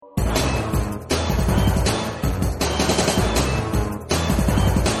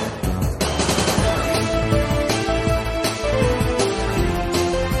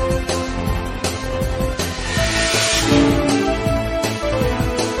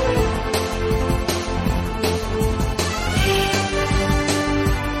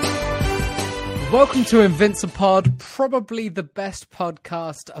Welcome to Invincipod, probably the best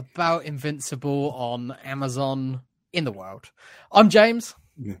podcast about Invincible on Amazon in the world. I'm James.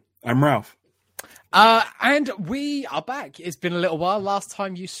 I'm Ralph. And we are back. It's been a little while. Last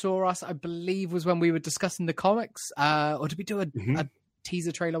time you saw us, I believe, was when we were discussing the comics. Or did we do a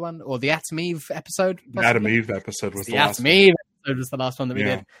teaser trailer one? Or the Atom Eve episode? Possibly? The Atom Eve episode was the last Atom Eve episode was the last one that we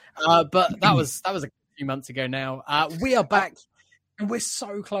did. But that was a few months ago now. We are back. And we're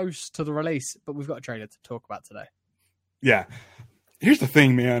so close to the release, but we've got a trailer to talk about today. Yeah. Here's the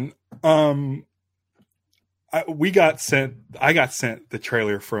thing, man. I got sent the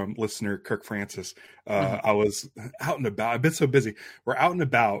trailer from listener Kirk Francis. I was out and about. I've been so busy. We're out and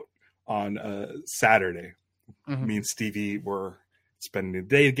about on Saturday. Me and Stevie were spending the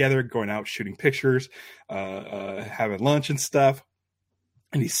day together, going out, shooting pictures, having lunch and stuff.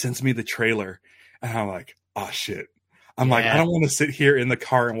 And he sends me the trailer. And I'm like, oh, shit. I'm like, I don't want to sit here in the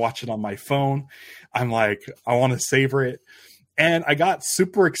car and watch it on my phone. I'm like, I want to savor it. And I got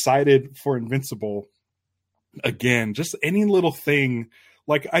super excited for Invincible again. Just any little thing.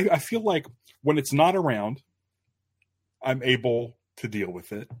 Like, I feel like when it's not around, I'm able to deal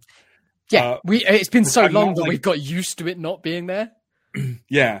with it. Yeah, it's been so long that we've got used to it not being there.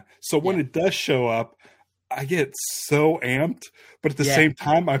 Yeah. So when it does show up, I get so amped. But at the same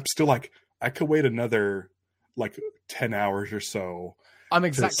time, I'm still like, I could wait another 10 hours or so. I'm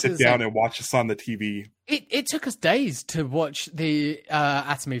exactly to sit down and watch this on the TV. It took us days to watch the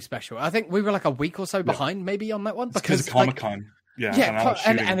Atom Eve special. I think we were like a week or so behind maybe on that one because of Comic-Con.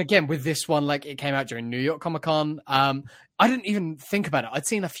 And again with this one, it came out during New York Comic-Con. I didn't even think about it. I'd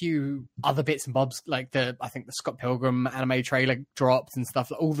seen a few other bits and bobs, I think the Scott Pilgrim anime trailer dropped and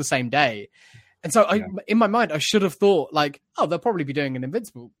stuff all the same day. And so in my mind, I should have thought they'll probably be doing an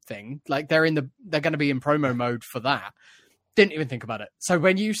Invincible thing. They're going to be in promo mode for that. Didn't even think about it. So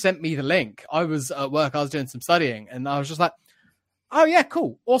when you sent me the link, I was at work, I was doing some studying, and I was just like, oh yeah,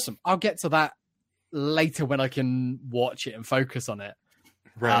 cool. Awesome. I'll get to that later when I can watch it and focus on it.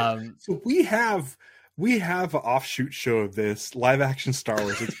 Right. So we have an offshoot show of this live action Star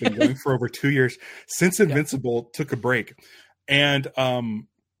Wars. It's been going for over 2 years since Invincible took a break. And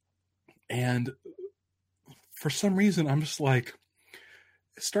for some reason, I'm just like,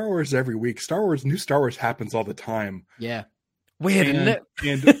 Star Wars every week. New Star Wars happens all the time. Yeah. Weird, isn't it?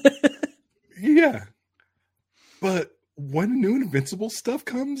 And yeah. But when new Invincible stuff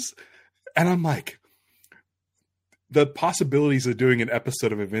comes, and I'm like, the possibilities of doing an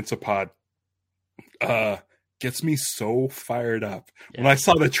episode of Invincipod gets me so fired up. Yeah. When I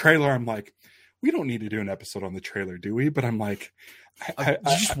saw the trailer, I'm like, we don't need to do an episode on the trailer, do we? But I'm like, I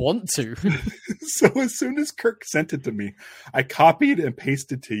just want to. So as soon as Kirk sent it to me, I copied and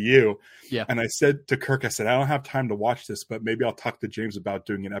pasted to you. Yeah. And I said to Kirk, I don't have time to watch this, but maybe I'll talk to James about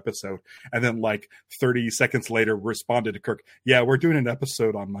doing an episode. And then 30 seconds later responded to Kirk, yeah, we're doing an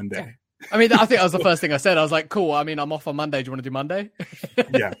episode on Monday. I mean, I think that was the first thing I said. I was like, cool. I mean, I'm off on Monday. Do you want to do Monday?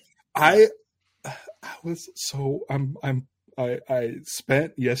 Yeah. I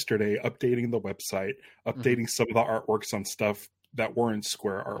spent yesterday updating the website, updating some of the artworks on stuff that weren't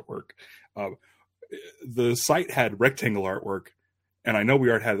square artwork. The site had rectangle artwork, and I know we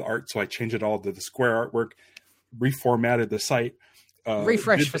already had art, so I changed it all to the square artwork, reformatted the site.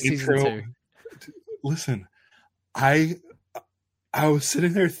 Refresh for season 2. Listen, I was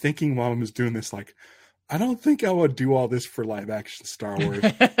sitting there thinking while I was doing this, I don't think I would do all this for live action Star Wars.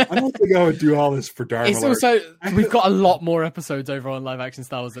 I don't think I would do all this for Dharma. It's also, we've got a lot more episodes over on live action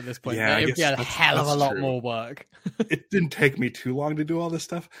Star Wars at this point. Yeah, it'd be a hell of a lot more work. It didn't take me too long to do all this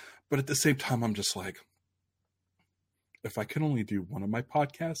stuff. But at the same time, I'm just like, if I can only do one of my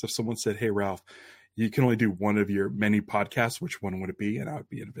podcasts, if someone said, hey, Ralph, you can only do one of your many podcasts, which one would it be? And I would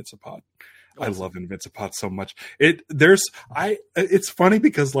be Invincipod. Awesome. I love Invincipod so much. It's funny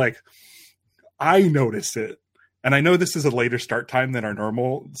because I notice it, and I know this is a later start time than our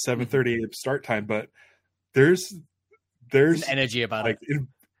normal 7:30 start time, but there's an energy about it.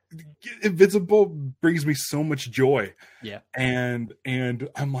 Invincible brings me so much joy. Yeah, and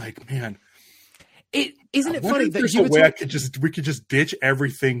I'm like, man, isn't it funny that there's a way we could just ditch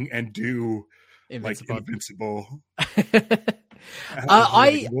everything and do Invincible. What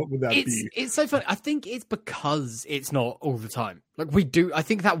would that be? It's so funny. I think it's because it's not all the time. I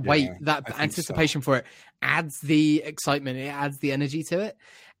think that that anticipation for it adds the excitement. It adds the energy to it.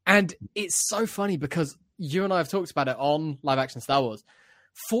 And it's so funny because you and I have talked about it on live action Star Wars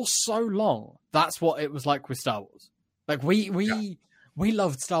for so long. That's what it was like with Star Wars. We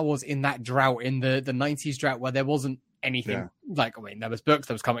loved Star Wars in that drought, in the 90s drought where there wasn't anything like, I mean, there was books,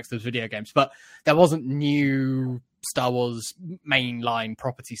 there was comics, there was video games, but there wasn't new Star Wars mainline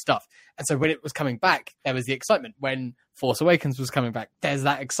property stuff. And so when it was coming back, there was the excitement. When Force Awakens was coming back, there's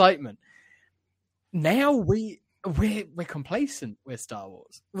that excitement. Now we're complacent with Star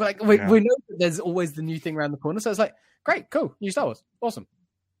Wars. Like we know that there's always the new thing around the corner. So it's like, great, cool, new Star Wars, awesome.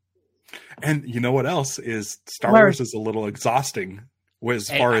 And you know what else is? Star Wars is a little exhausting as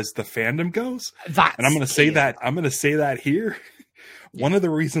far as the fandom goes. And I'm going to say that. I'm going to say that here. One of the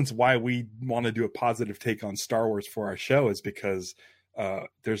reasons why we want to do a positive take on Star Wars for our show is because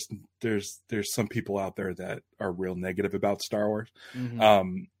there's some people out there that are real negative about Star Wars.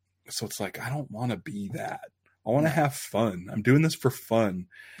 Mm-hmm. So it's like, I don't want to be that. I want to have fun. I'm doing this for fun.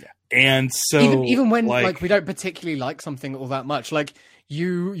 Yeah. And so even when like we don't particularly like something all that much, like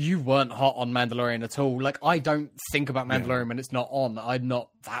you weren't hot on Mandalorian at all. Like I don't think about Mandalorian when it's not on. I'm not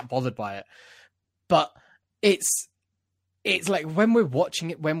that bothered by it. But it's like when we're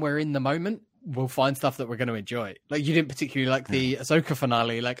watching it, when we're in the moment, we'll find stuff that we're going to enjoy. Like you didn't particularly like the Ahsoka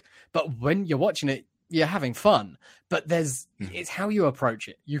finale, but when you're watching it, you're having fun. But it's how you approach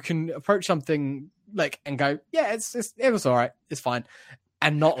it. You can approach something and go, yeah, it was all right, it's fine,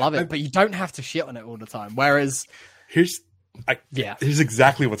 and not love it. But you don't have to shit on it all the time. Whereas here's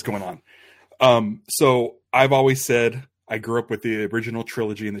exactly what's going on. So I've always said I grew up with the original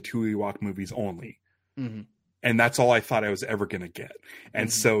trilogy and the 2 Ewok movies only. Mm-hmm. And that's all I thought I was ever going to get.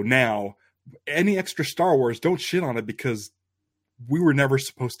 And so now any extra Star Wars, don't shit on it because we were never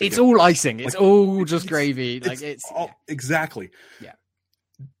supposed to. It's all icing. It's all just gravy. Exactly. Yeah.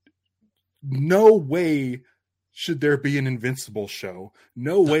 No way should there be an Invincible show.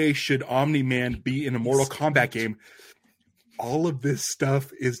 No way should Omni-Man be in a Mortal Kombat game. All of this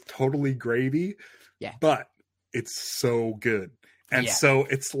stuff is totally gravy. Yeah. But it's so good. And so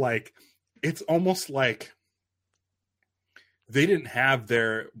it's almost like they didn't have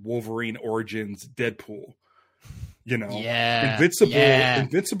their Wolverine Origins Deadpool,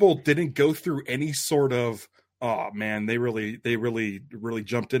 Invincible didn't go through any sort of, oh man, they really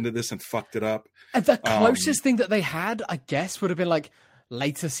jumped into this and fucked it up. And the closest thing that they had, I guess, would have been like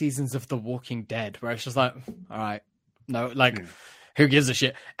later seasons of The Walking Dead, where it's just like, all right, no, who gives a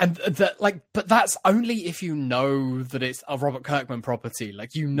shit? And but that's only if you know that it's a Robert Kirkman property,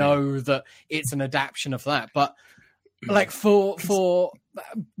 that it's an adaptation of that. But for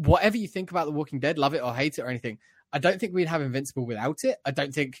whatever you think about The Walking Dead, love it or hate it or anything, I don't think we'd have Invincible without it. I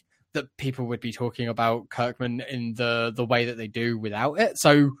don't think that people would be talking about Kirkman in the way that they do without it.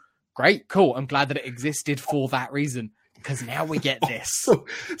 So great, cool. I'm glad that it existed for that reason, because now we get this.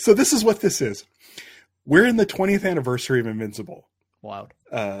 So this is what this is. We're in the 20th anniversary of Invincible. Wild.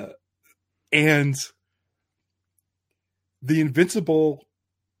 And the Invincible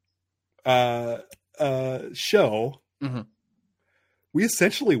show, mm-hmm. we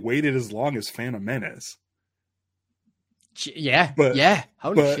essentially waited as long as Phantom Menace. Yeah,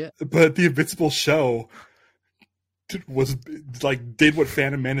 holy shit. But the Invincible show did what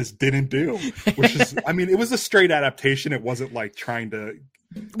Phantom Menace didn't do, which is, I mean, it was a straight adaptation. It wasn't like trying to.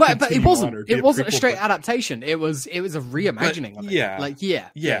 But it wasn't. It wasn't a straight adaptation. It was a reimagining of it.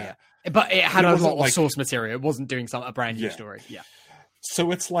 Yeah. But it had a lot of source material. It wasn't doing a brand new story. Yeah.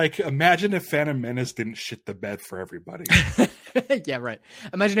 So it's like, imagine if Phantom Menace didn't shit the bed for everybody. Yeah, right.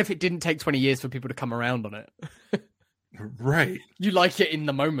 Imagine if it didn't take 20 years for people to come around on it. Right. You like it in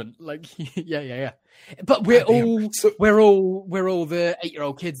the moment. Yeah. But we're all the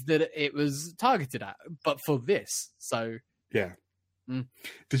 8-year-old kids that it was targeted at, but for this. So yeah. Mm.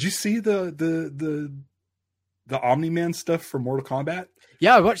 Did you see the Omni-Man stuff for Mortal Kombat?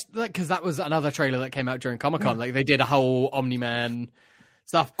 Yeah, I watched that because that was another trailer that came out during Comic-Con. They did a whole Omni-Man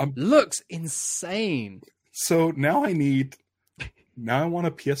stuff. Looks insane. So now I want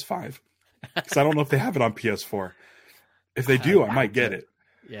a PS5 because I don't know if they have it on PS4. If they do, I might get it.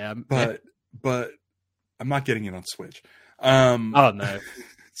 Yeah, but I'm not getting it on Switch. Oh no!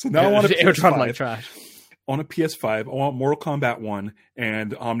 So now I want a PS5. It'll run like trash. On a PS5, I want Mortal Kombat 1,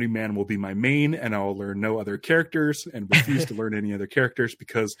 and Omni-Man will be my main, and I will learn no other characters and refuse to learn any other characters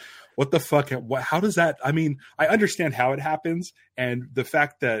because what the fuck? How does that? I mean, I understand how it happens, and the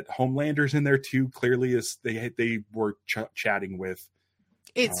fact that Homelander's in there too clearly is they were chatting with.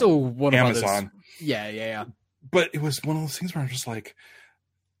 It's all one Amazon. Of others. Yeah. But it was one of those things where I'm just like,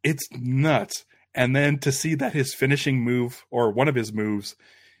 it's nuts. And then to see that his finishing move, or one of his moves,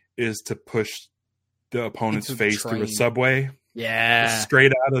 is to push the opponent's face through a subway. Yeah.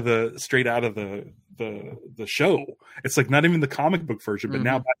 Straight out of the show. It's like not even the comic book version, but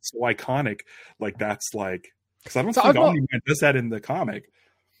now that's so iconic. Like that's like, because I don't think Omni-Man does that in the comic.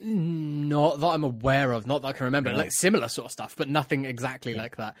 Not that I'm aware of, not that I can remember. Yeah. Like similar sort of stuff, but nothing exactly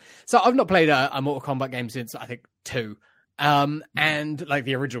like that. So I've not played a Mortal Kombat game since I think 2. And like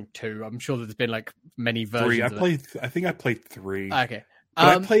the original 2. I'm sure there's been like many versions. 3. I think I played 3. Okay. But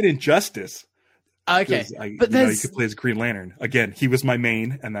I played Injustice. Okay. But you could play as Green Lantern. Again, he was my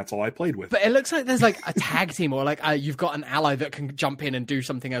main, and that's all I played with. But it looks like there's like a tag team, or like you've got an ally that can jump in and do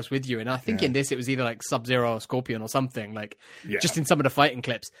something else with you. And I think in this, it was either like Sub-Zero or Scorpion or something, like just in some of the fighting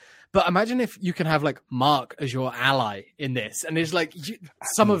clips. But imagine if you can have like Mark as your ally in this, and there's like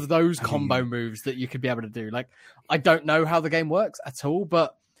some of those combo moves that you could be able to do. Like, I don't know how the game works at all,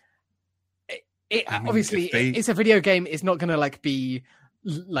 but obviously it's a video game. It's not going to like be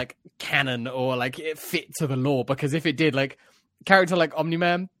like canon or like it fit to the lore, because if it did, like a character like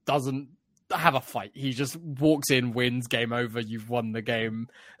Omni-Man doesn't have a fight. He just walks in, wins, game over, you've won the game.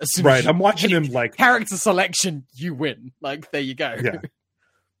 As soon as I'm watching him like character selection, you win. Like, there you go. Yeah.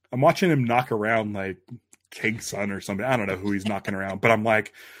 I'm watching him knock around like King's son or something. I don't know who he's knocking around, but I'm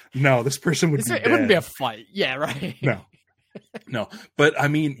like, no, this person would be dead. It wouldn't be a fight. Yeah, right. No. But I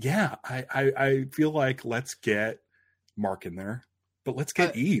mean, yeah, I feel like let's get Mark in there. But let's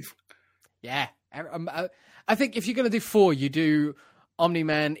get Eve. Yeah. I think if you're going to do 4, you do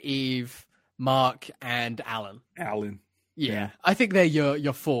Omni-Man, Eve, Mark, and Alan. Yeah. I think they're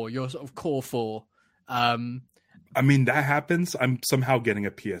your 4, your sort of core 4. I mean, that happens. I'm somehow getting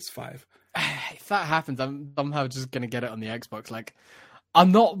a PS5. If that happens, I'm somehow just going to get it on the Xbox. Like,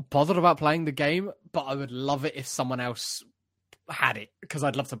 I'm not bothered about playing the game, but I would love it if someone else had it, because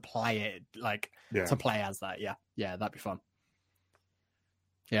I'd love to play it, like, to play as that. Yeah, that'd be fun.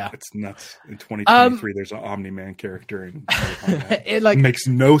 Yeah, it's nuts. In 2023, there's an Omni-Man character, and it like makes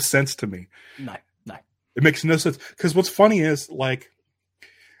no sense to me. No, it makes no sense. Because what's funny is like,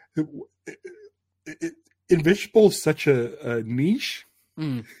 Invincible is such a niche.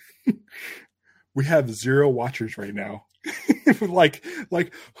 We have 0 watchers right now. like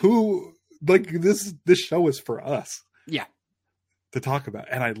who? Like this show is for us. Yeah, to talk about,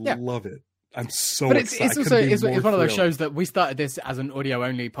 and I love it. I'm so but excited. It's one of those shows that we started this as an audio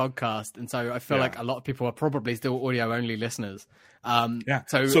only podcast, and so I feel like a lot of people are probably still audio only listeners. So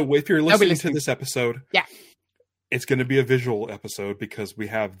if you're listening to this episode, it's going to be a visual episode because we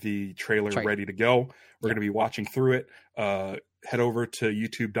have the trailer ready to go. We're going to be watching through it. Head over to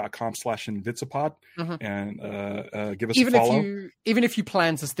youtube.com/Invincipod and give us a follow. Even if you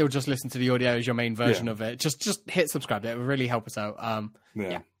plan to still just listen to the audio as your main version of it, just hit subscribe. It would really help us out.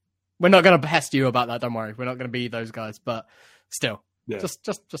 We're not going to pest you about that. Don't worry. We're not going to be those guys, but still, just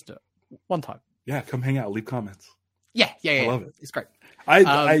do it one time. Yeah. Come hang out, leave comments. Yeah. I love it. It's great.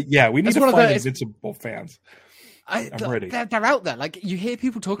 We need to find Invincible fans. I'm ready. They're out there. Like, you hear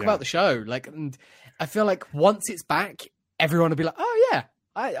people talk about the show. Like, and I feel like once it's back, everyone will be like, oh yeah,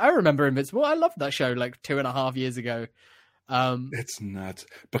 I remember Invincible. I loved that show like 2.5 years ago. It's nuts.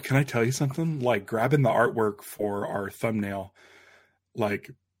 But can I tell you something? Like, grabbing the artwork for our thumbnail, like,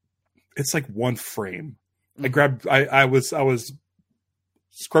 it's like one frame. I was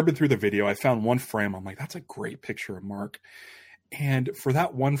scrubbing through the video. I found one frame. I'm like, that's a great picture of Mark. And for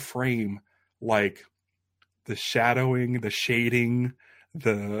that one frame, like the shadowing, the shading,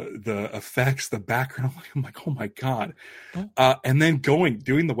 the effects, the background, I'm like, oh my God. And then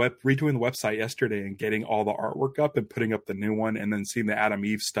redoing the website yesterday and getting all the artwork up and putting up the new one, and then seeing the Adam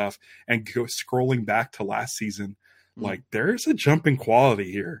Eve stuff and scrolling back to last season. Like, there's a jump in quality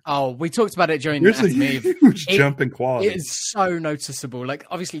here. Oh, we talked about it during There's a huge jump in quality. It is so noticeable. Like,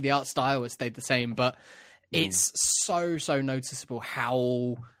 obviously the art style has stayed the same, but it's so noticeable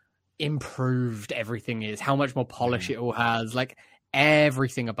how improved everything is, how much more polish it all has. Like,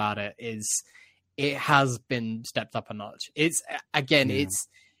 everything about it has been stepped up a notch. It's like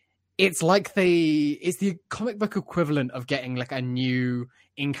it's the comic book equivalent of getting like a new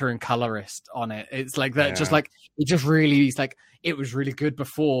inker and colorist on it. It's like that, just like it just really is like it was really good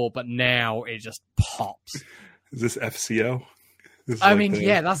before, but now it just pops. Is this FCO? I mean,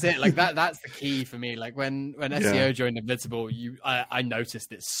 that's it. Like that's the key for me. Like when SEO joined Invincible, I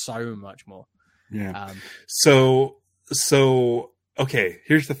noticed it so much more. Yeah. Okay,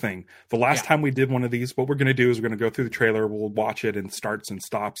 here's the thing. The last time we did one of these, what we're going to do is we're going to go through the trailer. We'll watch it and starts and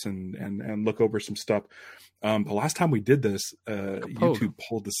stops and look over some stuff. The last time we did this, YouTube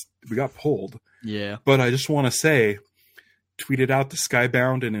pulled this. We got pulled. Yeah. But I just want to say, tweeted out to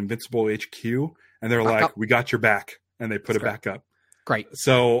Skybound and Invincible HQ, and they're like, "We got your back," and they put it back up. Great.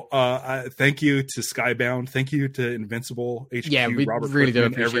 So thank you to Skybound. Thank you to Invincible HQ. Yeah, we Robert really do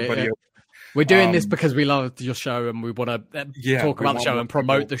appreciate everybody. It. We're doing this because we love your show and we want to talk about the show and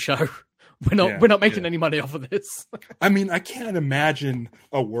promote the show. We're not making any money off of this. I mean, I can't imagine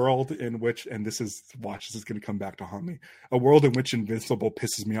a world in which, and this is going to come back to haunt me, a world in which Invincible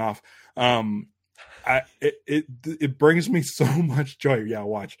pisses me off. It brings me so much joy. Yeah,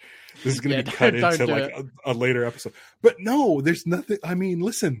 watch. This is going to be cut into like a later episode. But no, there's nothing. I mean,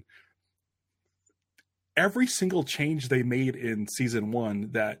 listen, every single change they made in season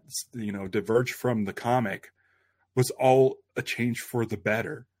 1 that, you know, diverged from the comic was all a change for the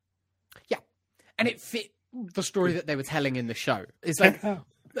better. Yeah. And it fit the story that they were telling in the show. It's like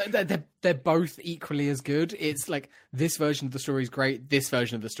they're both equally as good. It's like this version of the story is great. This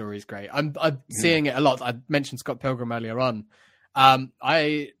version of the story is great. I'm seeing it a lot. I mentioned Scott Pilgrim earlier on.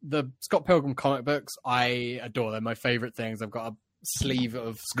 The Scott Pilgrim comic books, I adore. They're my favorite things. I've got a sleeve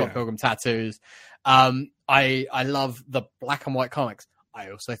of Scott Pilgrim tattoos. I love the black and white comics. I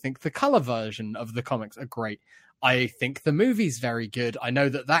also think the color version of the comics are great. I think the movie's very good. I know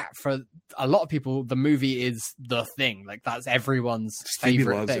that for a lot of people, the movie is the thing. Like that's everyone's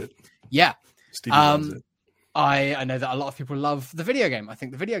favorite thing. It. Yeah. Stevie loves it. I know that a lot of people love the video game. I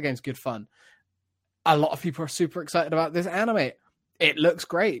think the video game's good fun. A lot of people are super excited about this anime. It looks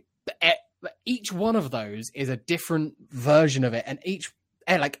great. Each one of those is a different version of it, and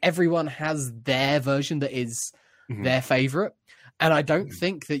everyone has their version that is their favorite. And I don't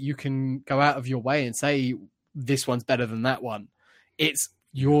think that you can go out of your way and say this one's better than that one. It's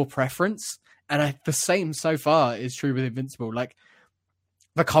your preference, and the same so far is true with Invincible. Like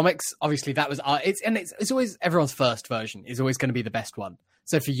the comics, obviously that was it's always everyone's first version is always going to be the best one.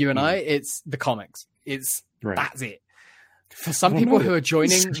 So for you and I, it's the comics. That's it. For some people who are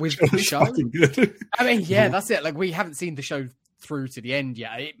joining with the show, I mean, that's it. Like we haven't seen the show through to the end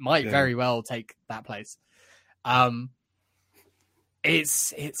yet. It might very well take that place.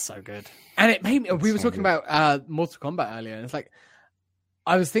 It's so good, and it made me. We were talking about Mortal Kombat earlier, and it's like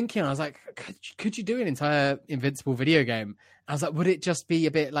I was thinking, I was like, could you do an entire Invincible video game? I was like, would it just be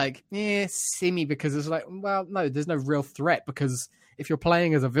a bit like simmy because it's like, well, no, there's no real threat because if you're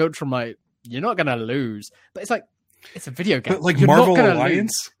playing as a Viltrumite, you're not gonna lose. But it's like it's a video game, but like you're Marvel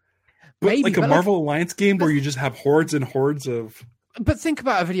Alliance, Marvel Alliance game where you just have hordes and hordes of. But think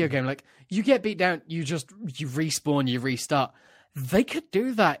about a video game like you get beat down, you respawn, you restart. They could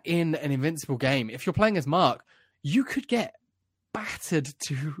do that in an Invincible game. If you're playing as Mark, you could get battered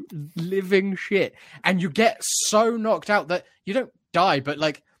to living shit, and you get so knocked out that you don't die. But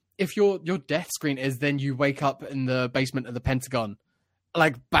like, if your death screen is, then you wake up in the basement of the Pentagon,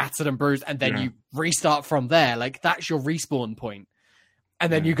 like battered and bruised, and then you restart from there. Like that's your respawn point,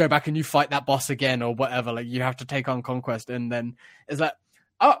 and then you go back and you fight that boss again or whatever. Like you have to take on Conquest, and then it's like,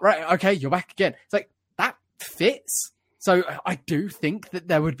 oh right, okay, you're back again. It's like that fits. So I do think that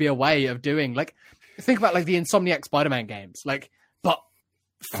there would be a way of doing like, think about like the Insomniac Spider-Man games, like, but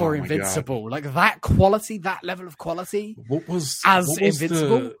for Invincible, like that quality, that level of quality. What was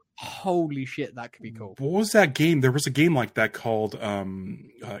Invincible? Holy shit, that could be cool. What was that game? There was a game like that called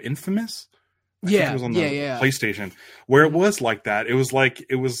Infamous. I think it was on the PlayStation, where it was like that. It was like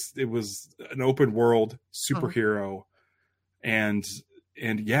it was an open world superhero, and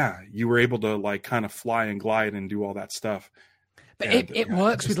you were able to like kind of fly and glide and do all that stuff. But it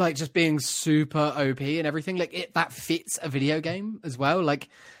works with like just being super OP and everything. Like that fits a video game as well. Like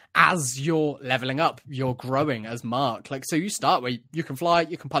as you're leveling up, you're growing as Mark. Like so you start where you can fly,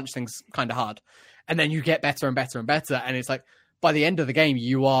 you can punch things kind of hard, and then you get better and better and better. And it's like by the end of the game,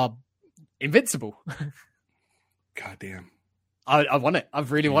 you are invincible. God damn. I want it. I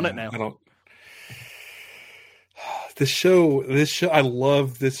really want it now. This show, I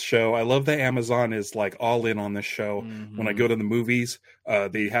love this show. I love that Amazon is like all in on this show. Mm-hmm. When I go to the movies,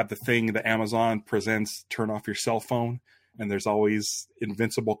 they have the thing that Amazon presents, turn off your cell phone. And there's always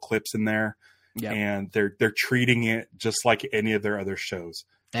Invincible clips in there. Yep. And they're treating it just like any of their other shows.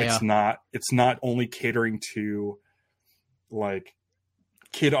 It's not only catering to like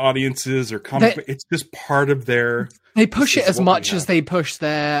kid audiences or comic, it's just part of their. They push it as much as they push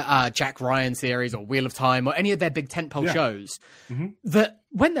their Jack Ryan series or Wheel of Time or any of their big tentpole shows. Mm-hmm. That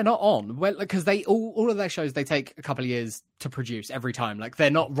when they're not on, because they all of their shows they take a couple of years to produce every time. Like they're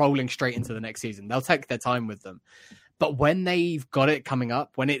not rolling straight into the next season. They'll take their time with them. But when they've got it coming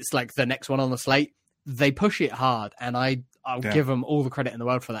up, when it's like the next one on the slate, they push it hard, and I'll give them all the credit in the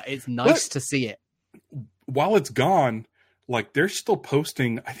world for that. It's nice to see it. While it's gone, like they're still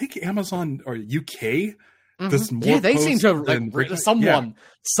posting. I think Amazon or UK. Mm-hmm. Yeah, they seem to like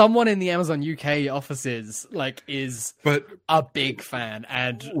someone in the Amazon UK offices like is a big fan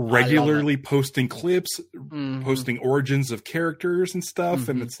and regularly posting clips, posting origins of characters and stuff. Mm-hmm.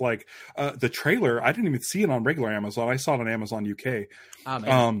 And it's like the trailer. I didn't even see it on regular Amazon. I saw it on Amazon UK.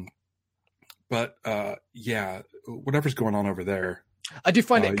 But yeah, whatever's going on over there, I do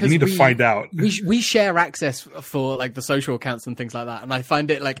find it because you need to find out. We share access for like the social accounts and things like that, and I find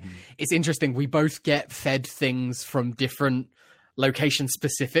it like it's interesting. We both get fed things from different location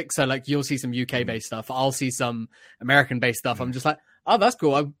specific. So like you'll see some UK based stuff, I'll see some American based stuff. I'm just like, oh, that's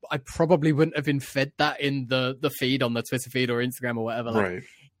cool. I probably wouldn't have been fed that in the feed on the Twitter feed or Instagram or whatever. Like, Right.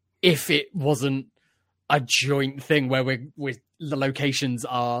 If it wasn't a joint thing where the locations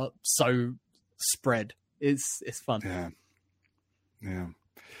are so spread, it's fun. Yeah.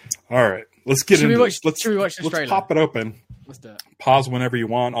 All right, let's get into this. Should we watch this trailer? Let's pop it open. Let's do it. Pause whenever you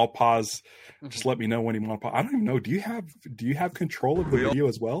want. I'll pause. Just let me know when you want to pause. I don't even know. Do you have control of the video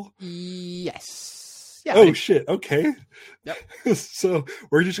as well? Yes. Yeah. Oh shit. Okay. Yep. So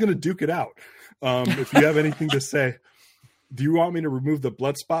we're just gonna duke it out. If you have anything to say, do you want me to remove the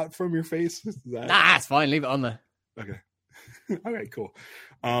blood spot from your face? Nah, it's fine. Leave it on there. Okay. All right. Cool.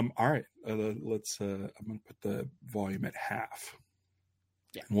 All right. Let's. I'm gonna put the volume at half.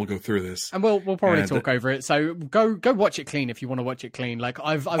 Yeah, and we'll go through this, and we'll probably talk over it. So go watch it clean if you want to watch it clean. Like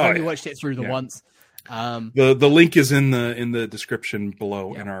I've only watched it through once. The link is in the description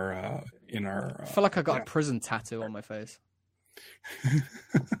below in our. I feel like I got a prison tattoo on my face.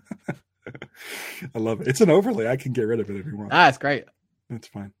 I love it. It's an overlay. I can get rid of it if you want. It's great. That's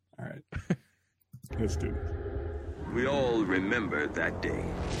fine. All right, let's do it. We all remember that day.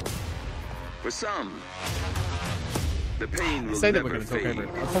 For some, the pain will say that never we're going to talk over fade.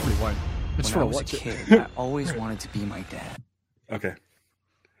 it. I probably won't. I just When I want was to a watch it. kid, I always wanted to be my dad. Okay.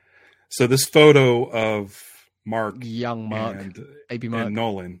 So this photo of Mark, Young Mark, baby Mark, and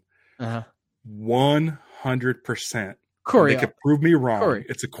Nolan, 100%. Corey, They could prove me wrong. Corey.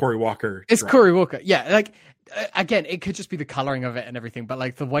 It's a Corey Walker. It's drop. Corey Walker. Yeah, like again, it could just be the coloring of it and everything, but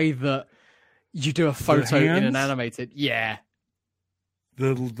like the way that you do a photo in an animated,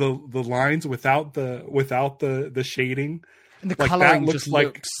 the lines without the shading, and the like coloring that just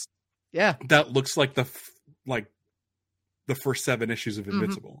looks that looks like the first 7 issues of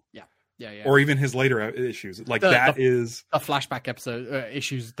Invincible. Yeah. Or even his later issues. Like is a flashback episode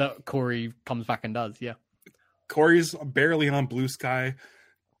issues that Corey comes back and does. Yeah. Corey's barely on Blue Sky.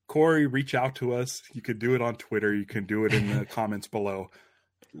 Corey, reach out to us. You could do it on Twitter. You can do it in the comments below.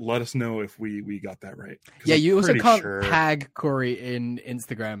 Let us know if we got that right. Yeah, you also can't tag Corey in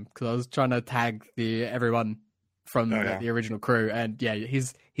Instagram because I was trying to tag everyone from the original crew, and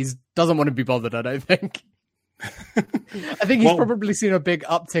he's doesn't want to be bothered. I don't think. I think he's probably seen a big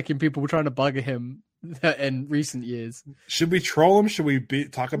uptick in people trying to bug him in recent years. Should we troll him? Should we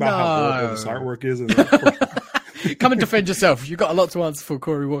talk about how horrible this artwork is? Come and defend yourself. You've got a lot to answer for,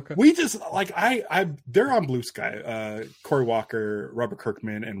 Corey Walker. We just they're on Blue Sky. Corey Walker, Robert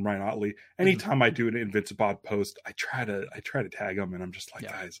Kirkman, and Ryan Otley. Anytime I do an Invincible post, I try to tag them, and I'm just like,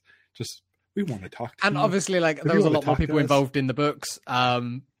 guys, we want to talk to you. And obviously, like there was a lot more people involved in the books.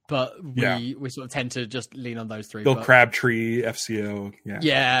 But we sort of tend to just lean on those three. Bill Crabtree, FCO,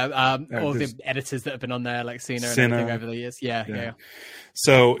 all the editors that have been on there, like Cena and everything over the years. Yeah.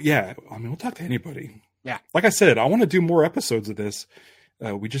 So I mean, we'll talk to anybody. Yeah, like I said, I want to do more episodes of this.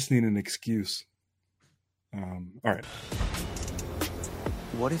 We just need an excuse. All right.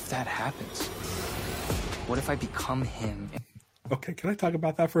 What if that happens? What if I become him? Okay, can I talk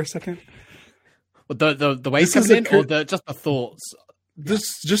about that for a second? Well, the wave coming in, or just the thoughts.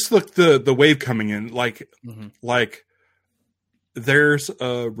 Just look the wave coming in, like there's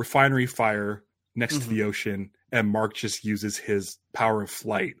a refinery fire next to the ocean, and Mark just uses his power of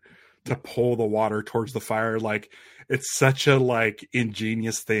flight to pull the water towards the fire. Like it's such a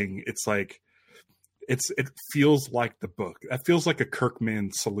ingenious thing. It's like it feels like the book. That feels like a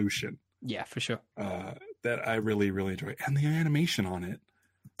Kirkman solution. Yeah, for sure. That I really, really enjoy, and the animation on it.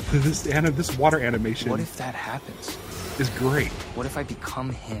 This water animation. What if that happens? Is great. What if I become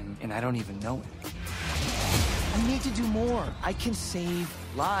him and I don't even know it? I need to do more. I can save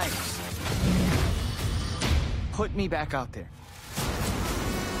lives. Put me back out there.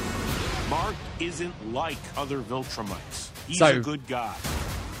 Mark isn't like other Viltrumites. He's a good guy.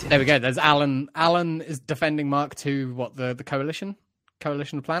 There we go. There's Alan. Alan is defending Mark to what the coalition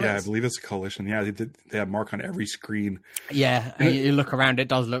of planets. Yeah, I believe it's a coalition. Yeah, they have Mark on every screen. Yeah, and you look around, it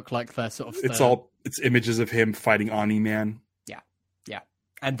does look like the sort of. It's images of him fighting Ani Man. Yeah,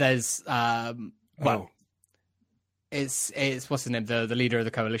 and there's it's what's his name, the leader of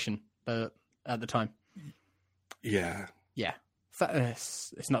the coalition at the time. Yeah.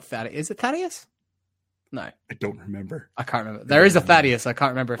 It's not Thaddeus. Is it Thaddeus? No, I don't remember. I can't remember. There is a Thaddeus. I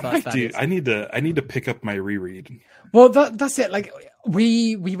can't remember if that's Thaddeus. I need to pick up my reread. Well, that's it. Like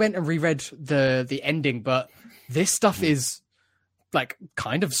we went and reread the ending, but this stuff is like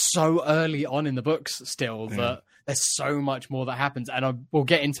kind of so early on in the books still that there's so much more that happens, and we'll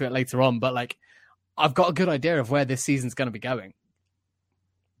get into it later on. But like, I've got a good idea of where this season's going to be going.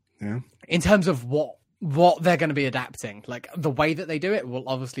 Yeah. In terms of what they're going to be adapting, like the way that they do it will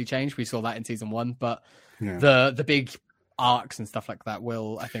obviously change. We saw that in season 1, but the big arcs and stuff like that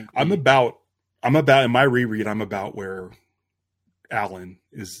will, I think. I'm about in my reread. I'm about where Alan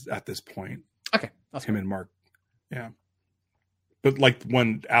is at this point. Okay, that's him and Mark. Yeah, but like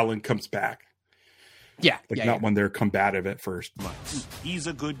when Alan comes back. Yeah, not when they're combative at first. He's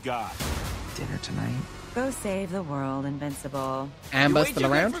a good guy. Dinner tonight. Go save the world, Invincible. Amber's still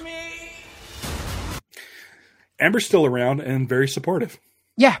around? Amber's still around and very supportive.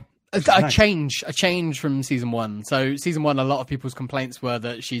 Yeah, a change from season 1. So season 1, a lot of people's complaints were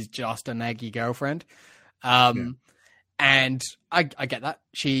that she's just a naggy girlfriend. And I get that.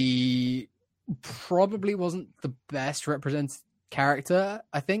 She probably wasn't the best represented character,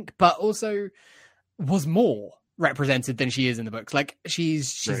 I think, but also was more represented than she is in the books. Like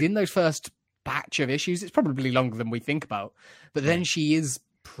she's in those first batch of issues. It's probably longer than we think about, but then she is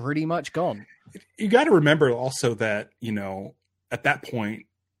pretty much gone. You got to remember also that, at that point,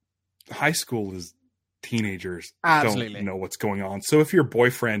 high school is teenagers. Absolutely. Don't know what's going on. So if your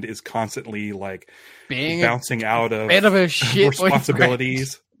boyfriend is constantly like being bouncing out of bit of a shit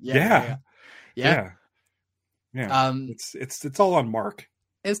responsibilities. Yeah. It's all on Mark.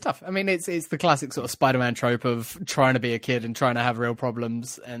 It's tough. I mean, it's the classic sort of Spider-Man trope of trying to be a kid and trying to have real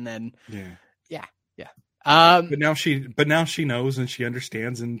problems, and then yeah. But now she knows and she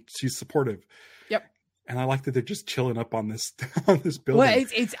understands and she's supportive. Yep. And I like that they're just chilling up on this building. Well,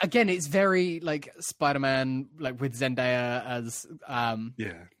 it's very like Spider-Man, like with Zendaya as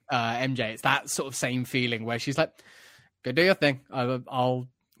MJ. It's that sort of same feeling where she's like, "Go do your thing. I'll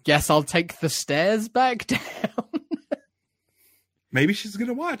take the stairs back down." Maybe she's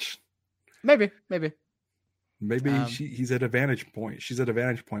gonna watch. Maybe. He's at a vantage point. She's at a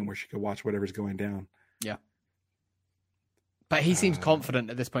vantage point where she could watch whatever's going down. Yeah. But he seems confident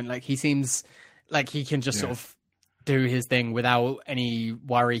at this point. Like he seems like he can just sort of do his thing without any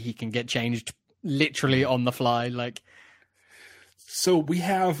worry. He can get changed literally on the fly. Like, so we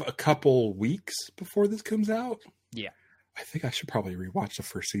have a couple weeks before this comes out. Yeah. I think I should probably rewatch the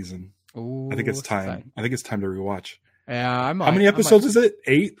first season. Ooh, I think it's time. I think it's time to rewatch. Yeah, I might. How many episodes is it?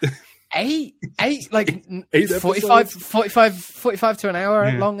 8? 8, like 8 45 to an hour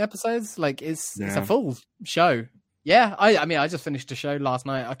long episodes. Like it's a full show. Yeah, I mean, I just finished a show last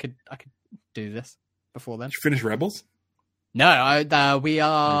night. I could do this before then. Did you finish Rebels? No,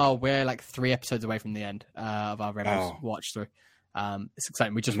 we're like 3 episodes away from the end of our Rebels watch through. It's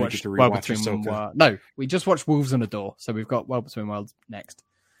exciting. We just watched World Between we just watched Wolves on a Door, so we've got World Between Worlds next.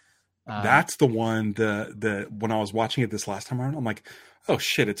 That's the one. The when I was watching it this last time around, I'm like, oh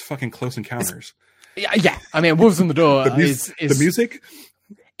shit, it's fucking Close Encounters. Yeah. I mean, Wolves on the Door the music.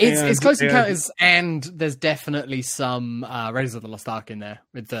 It's Close Encounters, and there's definitely some Raiders of the Lost Ark in there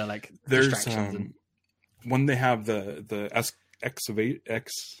with the like distractions. When they have the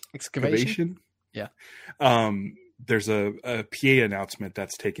excavation. Yeah. There's a PA announcement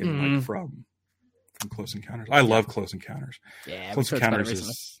that's taken like from Close Encounters. I love Close Encounters. Yeah, Close Encounters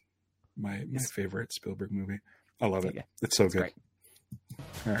is my favorite Spielberg movie. I love it. It's so good.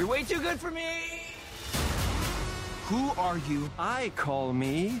 Right. You're way too good for me. Who are you? I call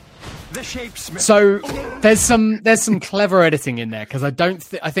me the Shapesmith. So there's some clever editing in there because I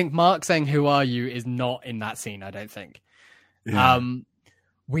think Mark saying "Who are you?" is not in that scene. I don't think. Yeah.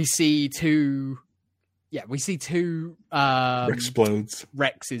 We see two. Explodes.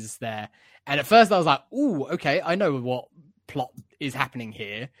 Rexes there, and at first I was like, "Ooh, okay, I know what plot is happening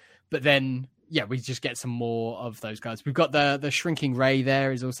here," but then. Yeah, we just get some more of those guys. We've got the shrinking Ray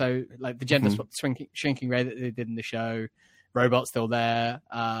there is also like the gender swap shrinking Ray that they did in the show. Robot still there.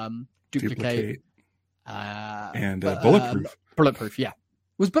 Duplicate. And Bulletproof. Bulletproof, yeah.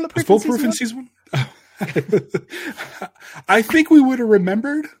 Was Bulletproof in season 1? I think we would have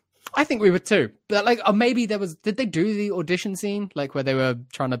remembered. I think we would too. But like, maybe did they do the audition scene? Like where they were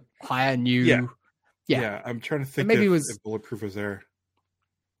trying to hire new... Yeah, I'm trying to think if Bulletproof was there.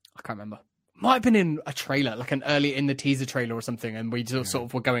 I can't remember. Might have been in a trailer, like in the teaser trailer or something, and we just sort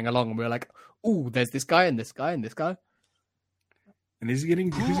of were going along and we were like, "Ooh, there's this guy and this guy and this guy." And who's he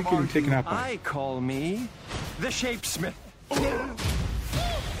getting taken out by? I call me the Shapesmith.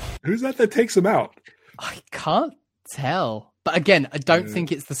 Who's that takes him out? I can't tell, but again, I don't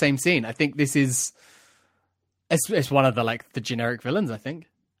think it's the same scene. I think this is it's one of the generic villains. I think.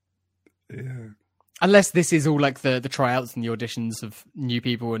 Yeah. Unless this is all like the tryouts and the auditions of new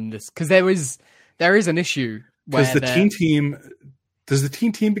people and this, because there is an issue because the teen team Does the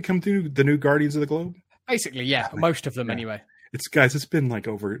team become the new Guardians of the Globe? Basically, yeah, most of them anyway. It's been like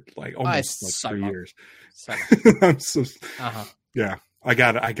over like almost like so 3 long. years. So, I'm so yeah, I'm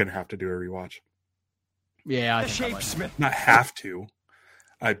gonna have to do a rewatch. Yeah, I think I might. Not have to.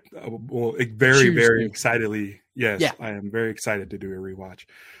 I will very, very excitedly. Yes, yeah. I am very excited to do a rewatch.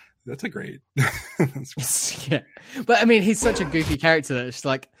 That's a great. Yeah, but I mean, he's such a goofy character that it's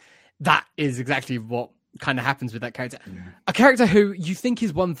like that is exactly what kind of happens with that character. Yeah. A character who you think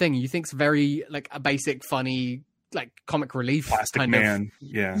is one thing, you think's very like a basic, funny, like comic relief plastic kind man. of,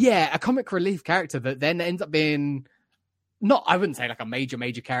 yeah, a comic relief character that then ends up being not, I wouldn't say like a major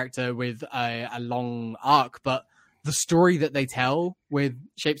character with a long arc, but the story that they tell with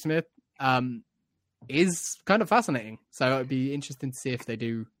Shapesmith is kind of fascinating. So it'd be interesting to see if they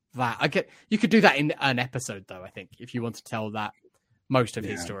do that. You could do that in an episode, though, I think, if you want to tell that most of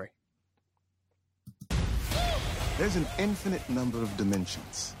his story. There's an infinite number of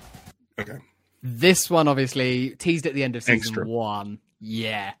dimensions. Okay. This one, obviously, teased at the end of season 1.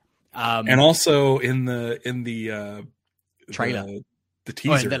 Yeah. And also in the trailer. The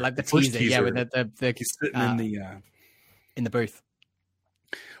teaser. The teaser, yeah, with the he's sitting in the booth.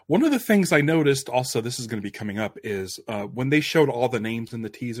 One of the things I noticed also, this is going to be coming up, is when they showed all the names in the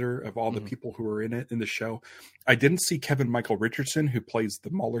teaser of all the people who were in it in the show, I didn't see Kevin Michael Richardson, who plays the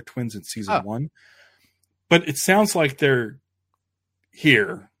Muller twins in season 1. But it sounds like they're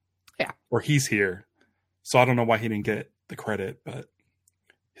here. Yeah. Or he's here. So I don't know why he didn't get the credit, but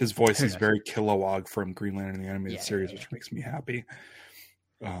his voice is very Kilowog from Green Lantern the Animated Series, which makes me happy.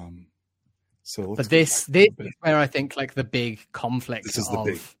 But this is where I think like the big conflict this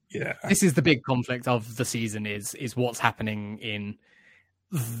is the big conflict of the season is what's happening in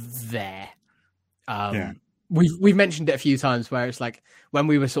there. We've mentioned it a few times where it's like when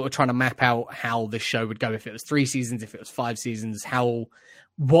we were sort of trying to map out how this show would go, if it was 3 seasons, if it was 5 seasons,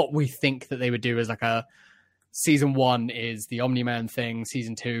 what we think that they would do as like a season 1 is the Omni-Man thing,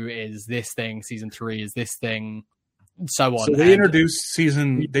 season 2 is this thing, season 3 is this thing, so on. So they introduced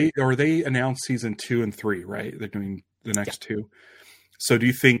they announced season 2 and 3, right? They're doing the next 2. So do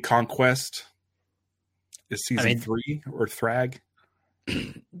you think Conquest is season 3 or Thrag?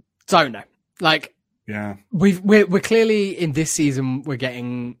 Don't know. Like, yeah, we're clearly in this season we're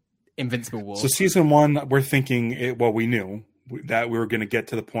getting Invincible War. So season 1, we're thinking we knew that we were going to get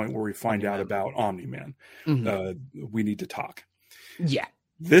to the point where we find out about Omni-Man. Mm-hmm. We need to talk. Yeah,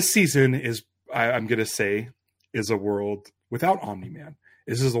 this season is I'm going to say is a world without Omni-Man.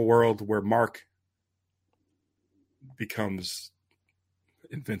 This is a world where Mark becomes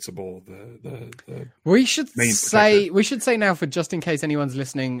invincible. We should say now, for just in case anyone's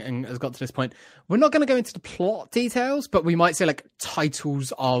listening and has got to this point, we're not going to go into the plot details, but we might say like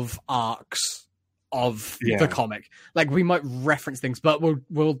titles of arcs of the comic. Like we might reference things, but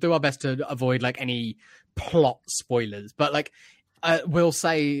we'll do our best to avoid like any plot spoilers. But like we'll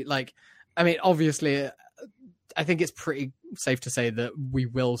say like, I mean, obviously, I think it's pretty safe to say that we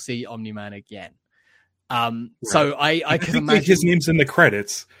will see Omni-Man again. So I can imagine his name's in the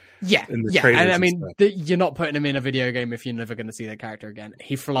credits. Yeah, and I mean, you're not putting him in a video game if you're never going to see that character again.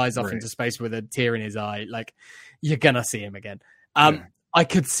 He flies off into space with a tear in his eye. Like, you're going to see him again. I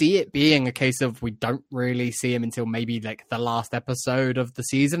could see it being a case of we don't really see him until maybe like the last episode of the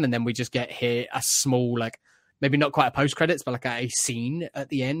season, and then we just get here a small, like, maybe not quite a post credits, but like a scene at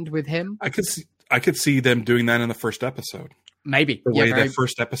the end with him. I could see them doing that in the first episode. Maybe the way that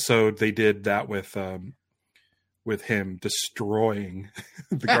first episode they did that with him destroying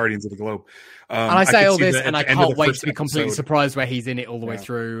the Guardians of the Globe. And I say all this, and I can't wait to be completely surprised where he's in it all the way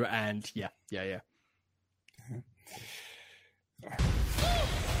through. And yeah.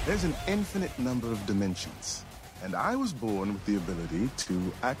 There's an infinite number of dimensions, and I was born with the ability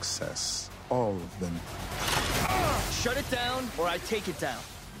to access all of them. Shut it down, or I take it down.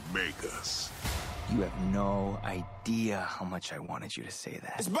 Make us. You have no idea how much I wanted you to say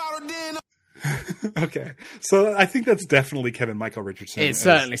that. It's bottled in. Okay, so I think that's definitely Kevin Michael Richardson. It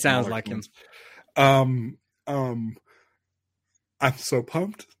certainly sounds like him. I'm so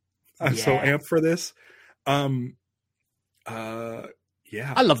pumped. I'm so amped for this.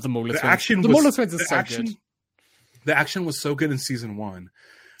 Yeah, I love the Muller twins. The Muller twins is so good. The action was so good in season 1.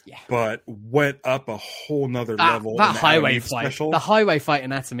 Yeah, but went up a whole nother level. That highway fight, the highway fight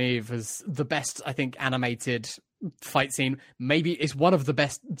in Atom Eve was the best, I think, animated fight scene. Maybe it's one of the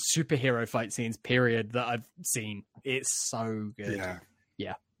best superhero fight scenes, period, that I've seen. It's so good.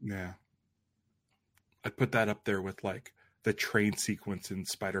 Yeah. I'd put that up there with like the train sequence in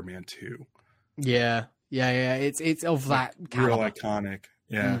Spider-Man 2. Yeah. It's of that real iconic.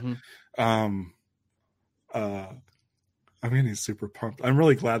 Yeah. Mm-hmm. I mean, he's super pumped. I'm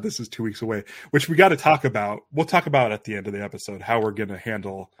really glad this is 2 weeks away, which we got to talk about. We'll talk about at the end of the episode how we're going to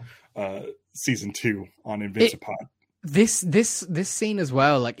handle season 2 on Invincipod. This scene as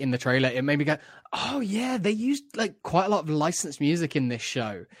well, like in the trailer, it made me go, oh yeah, they used like quite a lot of licensed music in this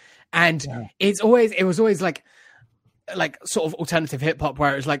show. And it was always like sort of alternative hip hop,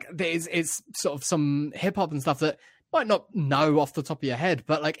 where it's like it's sort of some hip hop and stuff that might not know off the top of your head,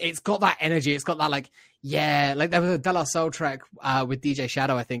 but like it's got that energy, it's got that like there was a De La Soul track with DJ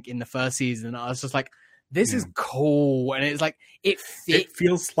Shadow, I think, in the first season, and I was just like, this is cool, and it's like it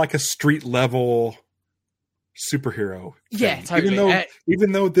feels like a street level superhero thing. Yeah, totally.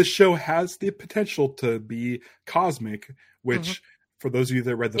 Even though this show has the potential to be cosmic, which for those of you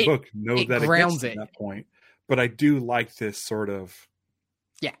that read the book know that it gets to that point, but I do like this sort of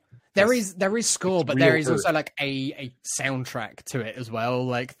there is score, but there is also like a soundtrack to it as well,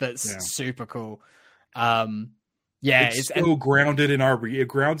 like that's super cool. It's so grounded in it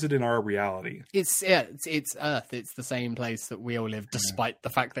grounds it in our reality. It's Earth. It's the same place that we all live, despite the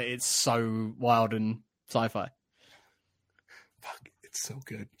fact that it's so wild and sci-fi. Fuck, it's so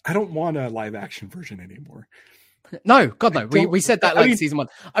good. I don't want a live action version anymore. No, God no. We said that season 1.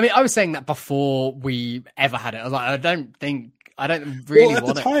 I mean, I was saying that before we ever had it. I was like, I don't really want it.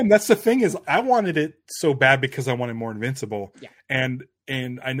 At the time, that's the thing, is I wanted it so bad because I wanted more Invincible. Yeah. And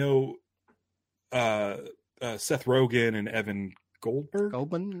I know Seth Rogen and Evan Goldberg,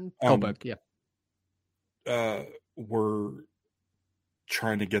 were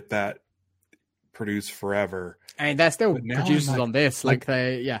trying to get that produced forever. And they're still producers on this. Like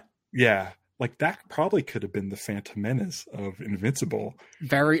like that probably could have been the Phantom Menace of Invincible. It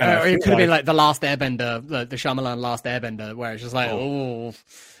could have been like the Last Airbender, the Shyamalan Last Airbender, where it's just like,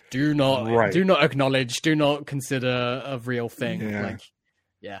 do not acknowledge, do not consider a real thing.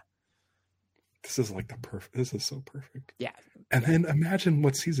 This is like this is so perfect. Yeah. And then imagine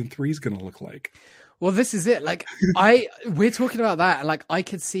what season 3 is going to look like. Well, this is it. Like we're talking about that, and like I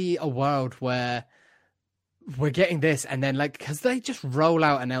could see a world where we're getting this, and then like, because they just roll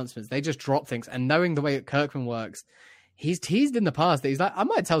out announcements, they just drop things, and knowing the way that Kirkman works, he's teased in the past that he's like, I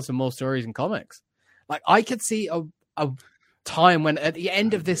might tell some more stories in comics. Like I could see a time when at the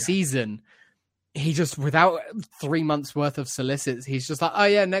end of this season, he just, without 3 months worth of solicits, he's just like, oh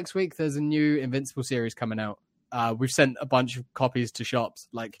yeah, next week there's a new Invincible series coming out. We've sent a bunch of copies to shops,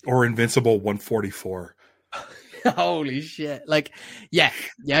 like, or Invincible 144. Holy shit! Like, yeah,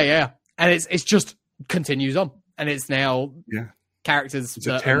 and it's just continues on, and it's now characters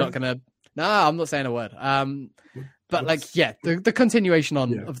that are not gonna. No, I'm not saying a word. But like, the continuation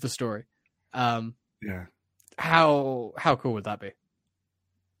of the story. How cool would that be?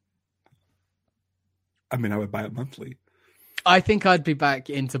 I mean, I would buy it monthly. I think I'd be back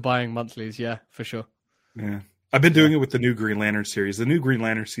into buying monthlies. Yeah, for sure. Yeah. I've been doing it with the new Green Lantern series. The new Green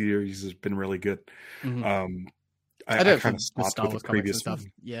Lantern series has been really good. Mm-hmm. I kind of stopped with the previous stuff.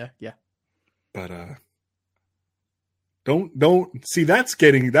 Yeah. But don't see that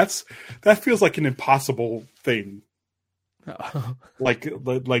feels like an impossible thing. like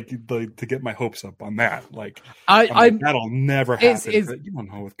to get my hopes up on that. Like that'll never happen. You don't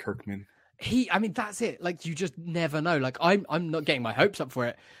know with Kirkman. That's it. Like you just never know. Like I'm not getting my hopes up for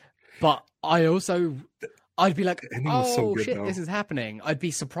it, but I'd be like, oh shit, this is happening. I'd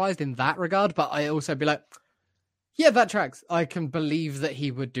be surprised in that regard, but I also be like, yeah, that tracks. I can believe that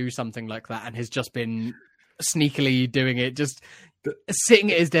he would do something like that, and has just been sneakily doing it, just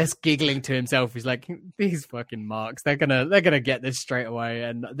sitting at his desk giggling to himself. He's like, these fucking marks, they're gonna get this straight away,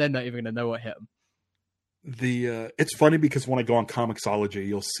 and they're not even gonna know what hit them. It's funny because when I go on Comixology,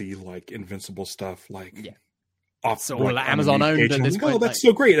 you'll see like Invincible stuff, like all Amazon owned at this point. Oh, that's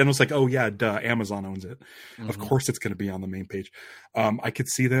so great! And I was like, oh yeah, duh, Amazon owns it. Mm-hmm. Of course, it's going to be on the main page. I could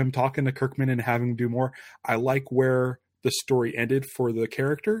see them talking to Kirkman and having him do more. I like where the story ended for the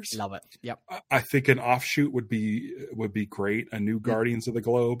characters. Love it. Yep. I think an offshoot would be great. A new Guardians of the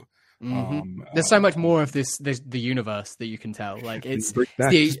Globe. Mm-hmm. There's so much more of the universe that you can tell. Like it's bring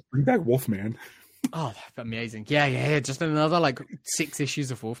back Wolfman. Oh, that's amazing! Yeah. Just another like 6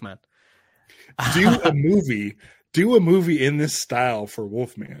 issues of Wolfman. Do a movie in this style for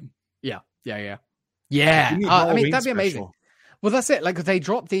Wolfman. Yeah. I mean, that'd be amazing. Well, that's it. Like they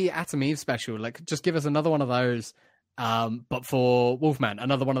dropped the Atom Eve special. Like, just give us another one of those. But for Wolfman,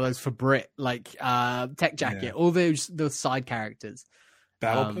 another one of those for Brit, like Tech Jacket, all the side characters.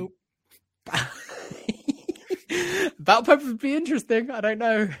 Battle Pope. Battle Pope would be interesting. I don't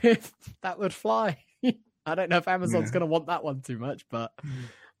know if that would fly. I don't know if Amazon's going to want that one too much, but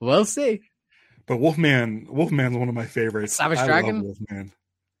we'll see. But Wolfman's one of my favorites. Savage Dragon. Wolfman.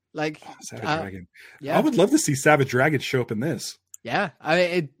 Like Savage Dragon. Yeah, I would love to see Savage Dragon show up in this. Yeah, I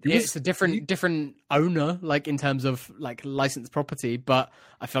mean, it's a different owner, like in terms of like licensed property, but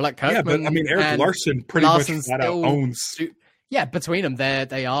I feel like Kirkman. Yeah, but I mean, Eric Larson pretty much flat out owns. Yeah, between them,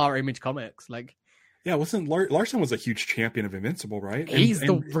 they are Image Comics. Like, yeah, wasn't Larson was a huge champion of Invincible, right? He's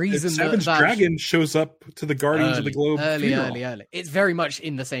the reason Savage Dragon shows up to the Guardians of the Globe early. It's very much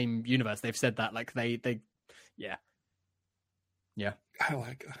in the same universe. They've said that, like they, yeah.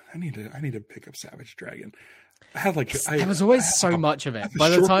 I need to pick up Savage Dragon. I had there was always so much of it. By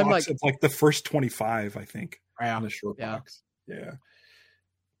the time it's like the first 25, I think. Yeah. In the short box. Yeah.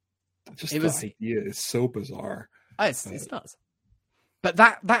 Just the idea is so bizarre. It's nuts. But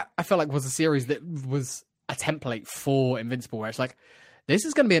that I felt like was a series that was a template for Invincible, where it's like, this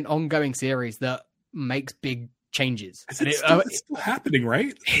is going to be an ongoing series that makes big changes. It's still happening,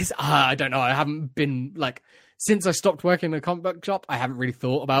 right? I don't know. I haven't been like, since I stopped working in a comic book shop, I haven't really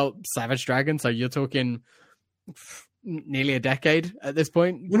thought about Savage Dragon. So you're talking nearly a decade at this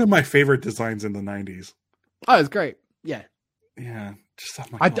point. One of my favorite designs in the 90s. Oh, it's great. Yeah. Yeah.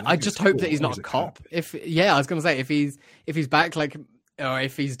 I just hope that he's not a cop. I was going to say, if he's back, like, or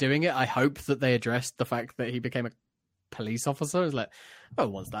if he's doing it, I hope that they addressed the fact that he became a police officer. It's like, oh,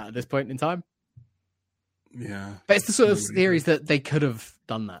 what's that at this point in time? Yeah. But it's the sort of series that they could have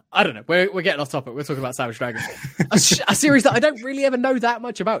done that. I don't know. We're getting off topic. We're talking about Savage Dragon. a series that I don't really ever know that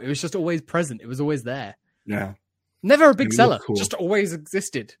much about. It was just always present. It was always there. Yeah. Never a big seller. Cool. Just always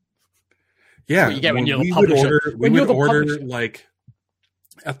existed. Yeah. You get when you're the publisher. We would order like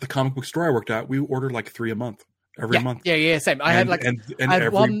at the comic book store I worked at, we ordered like 3 a month. Every month. Yeah, same. I had like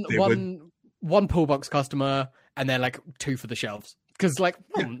one pull box customer and then like 2 for the shelves. Because like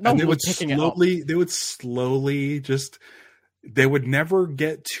no one was picking it up. They would slowly just, they would never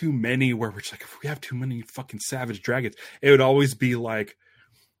get too many where we're just like, if we have too many fucking Savage Dragons, it would always be like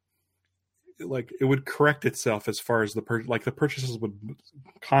it would correct itself as far as the purchases would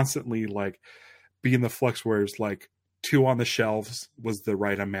constantly like be in the flux where it's like 2 on the shelves was the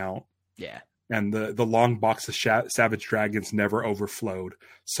right amount. Yeah. And the long box of Savage Dragons never overflowed.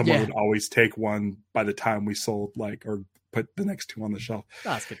 Someone would always take one by the time we sold or put the next 2 on the shelf.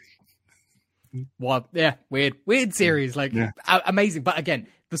 That's good. Well, yeah, weird series, amazing. But again,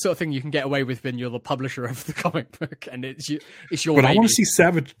 the sort of thing you can get away with when you're the publisher of the comic book, and it's your. But baby. I want to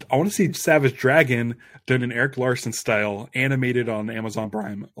see Savage Dragon done in Eric Larson style, animated on Amazon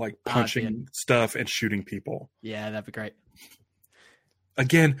Prime, like punching stuff and shooting people. Yeah, that'd be great.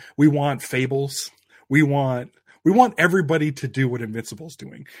 Again, we want Fables. We want everybody to do what Invincible's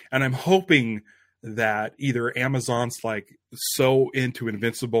doing, and I'm hoping that either Amazon's like so into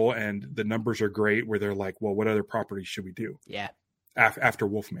Invincible and the numbers are great where they're like, well, what other properties should we do? Yeah. After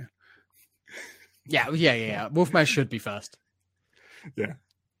Wolfman. Yeah. Wolfman should be first. Yeah.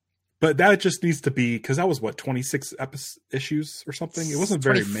 But that just needs to be, because that was 26 issues or something? It wasn't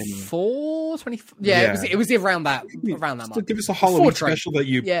very many. 24? Yeah. It was around that mark. So give us a Halloween special that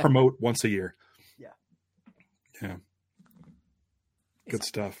you promote once a year. Yeah. Good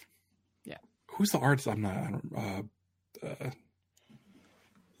stuff. Who's the artist? I'm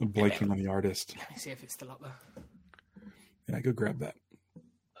blanking on the artist. Let me see if it's still up there. Yeah, go grab that.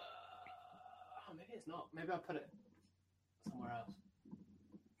 Maybe it's not. Maybe I'll put it somewhere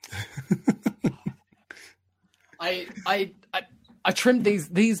else. I trimmed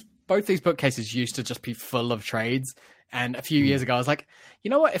both these bookcases used to just be full of trades. And a few years ago, I was like,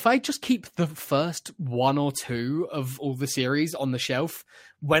 you know what? If I just keep the first 1 or 2 of all the series on the shelf,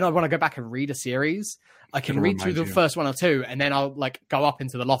 when I want to go back and read a series, I can read through the first 1 or 2, and then I'll like go up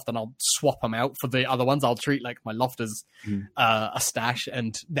into the loft and I'll swap them out for the other ones. I'll treat like my loft as a stash,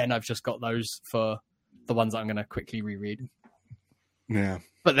 and then I've just got those for the ones that I'm going to quickly reread. Yeah.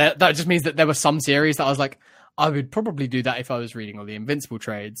 But that just means that there were some series that I was like, I would probably do that if I was reading all the Invincible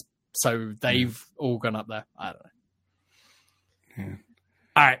trades. So they've all gone up there. I don't know. Yeah.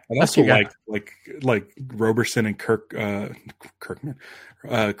 All right. I also like Roberson and Kirkman,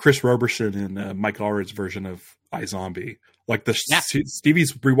 Chris Roberson and Mike Allred's version of iZombie. Like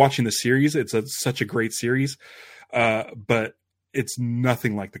Stevie's rewatching the series. It's such a great series, but it's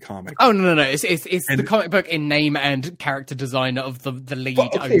nothing like the comic. Oh no! It's the comic book in name and character design of the lead.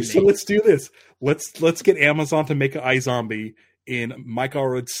 Okay, only. So let's do this. Let's get Amazon to make an iZombie in Mike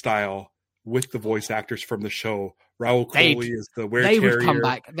Allred style with the voice actors from the show. Raoul Coley is the Were-Terrier.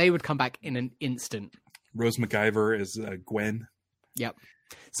 They would come back in an instant. Rose McIver is Gwen. Yep.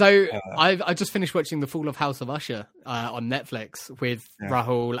 So I just finished watching The Fall of House of Usher on Netflix with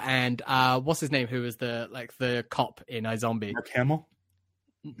Rahul and what's his name, who was the cop in iZombie. Mark Hamill.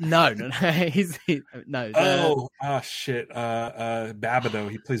 No. No. Shit. Babido.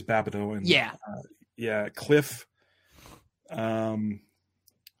 He plays Babido. And, yeah. Cliff.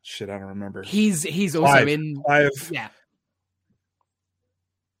 Shit, I don't remember. He's also Clive. Yeah.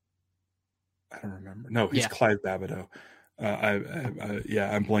 I don't remember. No, he's Clive Babido.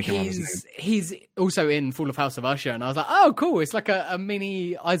 I'm blanking on his name. He's also in Full of House of Usher, and I was like, oh, cool. It's like a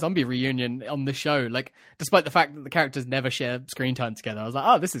mini iZombie reunion on the show. Like, despite the fact that the characters never share screen time together, I was like,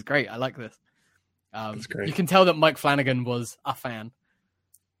 oh, this is great. I like this. That's great. You can tell that Mike Flanagan was a fan.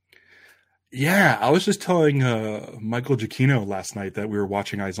 Yeah, I was just telling Michael Giacchino last night that we were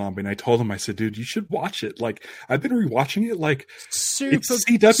watching iZombie, and I told him, I said, dude, you should watch it. Like, I've been rewatching it. Like, super it's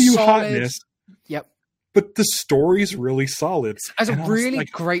CW solid. hotness. Yep. But the story's really solid. As a really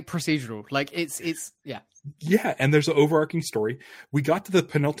great procedural. Like, it's yeah. Yeah, and there's an overarching story. We got to the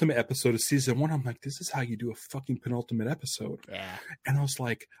penultimate episode of season 1. I'm like, this is how you do a fucking penultimate episode. Yeah. And I was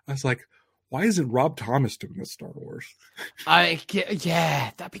like, why isn't Rob Thomas doing a Star Wars?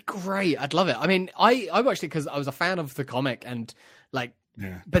 Yeah, that'd be great. I'd love it. I mean, I watched it because I was a fan of the comic, and like,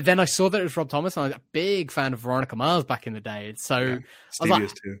 but then I saw that it was Rob Thomas, and I was a big fan of Veronica Mars back in the day. So I was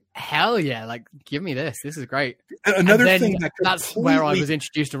like, too. Hell yeah, like, give me this. This is great. Another thing that's where I was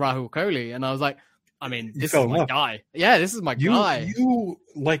introduced to Rahul Kohli, and I was like, I mean, this is my guy. Yeah, this is my guy. You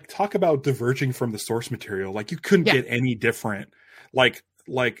like, talk about diverging from the source material. Like, you couldn't get any different. Like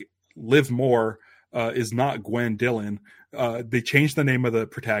Liv Moore is not Gwen Dillon. They changed the name of the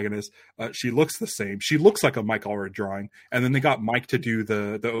protagonist. She looks the same. She looks like a Mike Allred drawing. And then they got Mike to do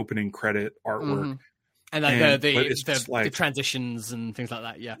the opening credit artwork. And like the transitions and things like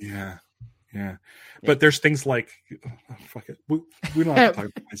that. Yeah. Yeah. But there's things like, fuck it. We don't have to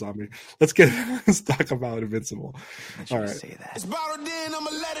talk about iZombie. Let's talk about Invincible. All right. Say that. It's bottled in, I'ma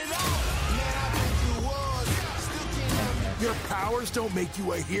let it out. Man, I think you was. Your powers don't make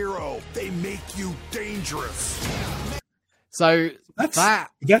you a hero. They make you dangerous. So that's Alan.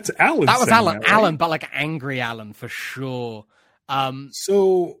 That was Alan. That, right? Alan, but like angry Alan for sure.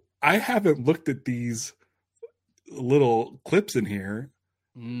 So I haven't looked at these little clips in here.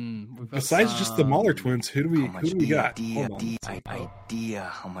 Besides just the Mahler twins, who do we got? Idea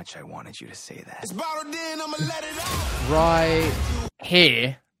how much I wanted you to say that. It's bottled in, I'ma let it out. Right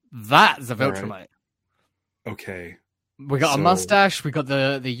here, that's a Viltrumite. Right. Okay. We got a mustache. We got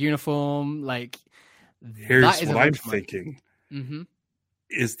the uniform. Like, here's what I'm thinking. Mm-hmm.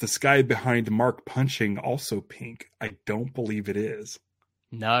 Is the sky behind Mark punching also pink? I don't believe it is.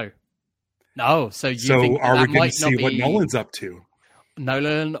 No. So you think are we going to see be what Nolan's up to?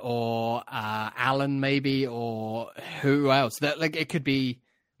 Nolan or Alan maybe, or who else? That, like, it could be.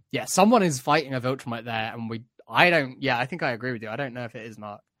 Yeah, someone is fighting a Viltrumite there, and I think I agree with you. I don't know if it is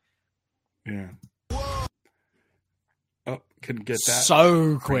Mark. Yeah. Oh, couldn't get that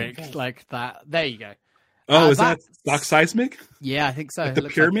so quick like that. There you go. Oh, is that Doc Seismic? Yeah, I think so. Like the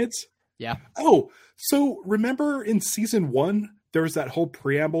pyramids? Yeah. Oh, so remember in season 1, there was that whole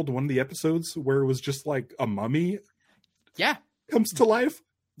preamble to one of the episodes where it was just like a mummy. Yeah. Comes to life.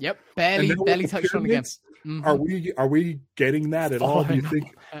 Yep. Barely touched on again. Mm-hmm. Are we getting that at all? Do you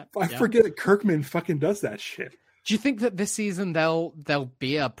think? I forget that Kirkman fucking does that shit. Do you think that this season there'll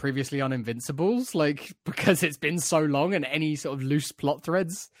be a previously on Invincibles, like, because it's been so long, and any sort of loose plot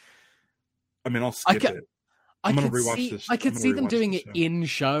threads? I mean, I'll skip it. I'm gonna rewatch this. I could see them doing it in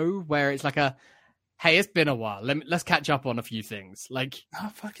show, where it's like hey, it's been a while. Let's catch up on a few things. Like,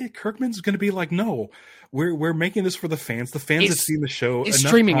 fuck it. Kirkman's going to be like, no, we're making this for the fans. The fans have seen the show. It's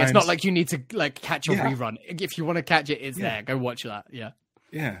streaming. Times. It's not like you need to like catch a rerun. If you want to catch it, it's there. Go watch that. Yeah.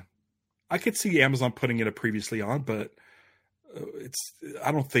 Yeah. I could see Amazon putting it a previously on, but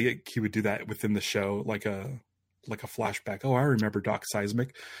I don't think he would do that within the show, like a flashback. Oh, I remember Doc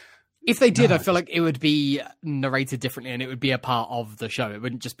Seismic. If they did, I feel like it would be narrated differently, and it would be a part of the show. It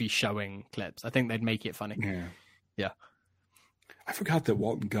wouldn't just be showing clips. I think they'd make it funny. Yeah. I forgot that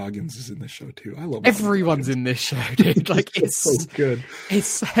Walton Goggins is in this show too. I love everyone's in this show, dude. Like, it's so good.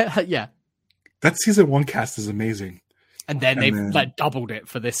 It's yeah. That season 1 cast is amazing, and then they've like doubled it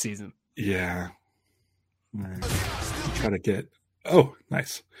for this season. Yeah. Right. Try to get. Oh,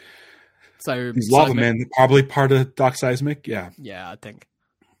 nice. So these Lava Men, probably part of Doc Seismic. Yeah. Yeah, I think.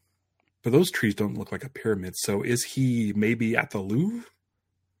 But those trees don't look like a pyramid. So is he maybe at the Louvre?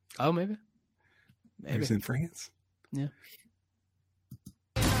 Oh, maybe. He's in France. Yeah.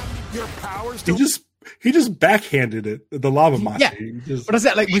 Your powers. He just backhanded it. The lava machi. Yeah. But I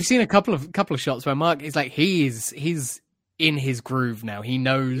said, like, we've seen a couple of shots where Mark is like, he's in his groove now. He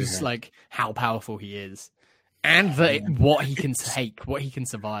knows like how powerful he is, and what he can take, what he can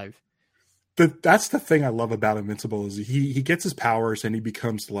survive. that's the thing I love about Invincible is he gets his powers and he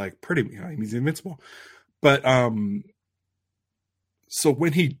becomes like pretty, he's invincible. But so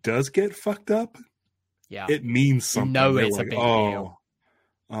when he does get fucked up, it means something. It's like, a big deal.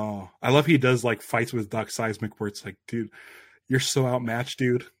 Oh, I love he does like fights with Doc Seismic where it's like, dude, you're so outmatched,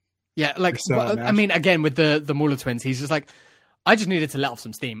 dude. Yeah, like I mean, again with the Mauler twins, he's just like, I just needed to let off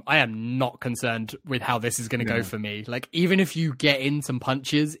some steam. I am not concerned with how this is going to go for me. Like, even if you get in some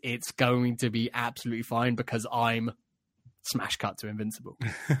punches, it's going to be absolutely fine because I'm smash cut to Invincible.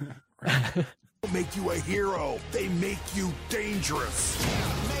 Make you a hero. They make you dangerous.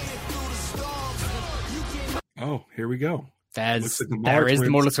 Oh, here we go. There is the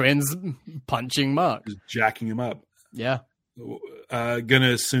Mauler twins punching Mark. Just jacking him up. Yeah.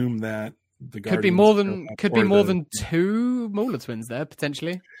 Gonna assume that the could be more than two Mauler twins there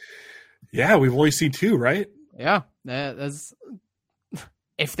potentially. Yeah, we've only seen two, right? Yeah, there's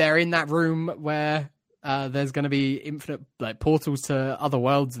if they're in that room where there's going to be infinite like portals to other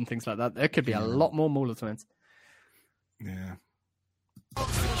worlds and things like that, there could be a lot more Mauler twins. Yeah.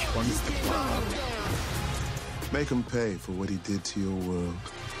 Which one's the plan? Make him pay for what he did to your world.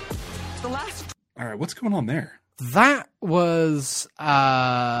 All right, what's going on there? That was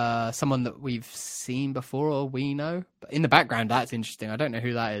someone that we've seen before or we know. But in the background, that's interesting. I don't know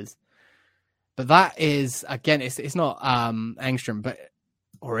who that is. But that is, again, it's not Angstrom,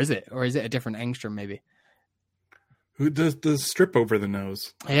 or is it? Or is it a different Angstrom, maybe? Who does the strip over the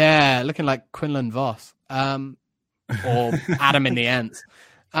nose? Yeah, looking like Quinlan Voss. Or Adam in the Ants.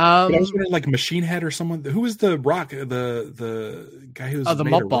 I was wondering, like Machine Head or someone. Who was the Rock? The guy who's the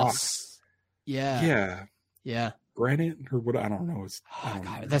mob boss. Yeah. Yeah. Granite or what? I don't know.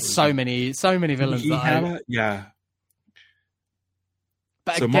 There's so many villains. Yeah.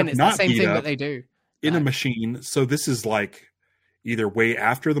 But so again, it's the same thing that they do. In a machine. So this is like either way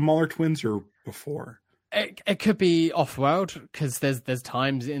after the Mauler twins or before. It could be off-world because there's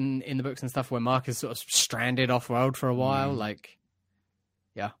times in the books and stuff where Mark is sort of stranded off-world for a while. Like,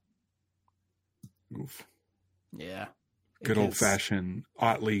 yeah. Oof. Yeah. Good old-fashioned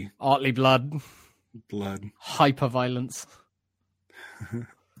Otley blood. Hyper violence.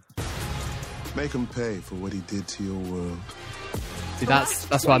 Make him pay for what he did to your world. See, that's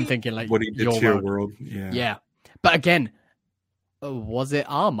what I'm thinking. Like what he did to your world. Yeah. Yeah. But again, was it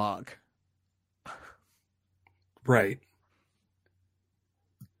our Mark? Right.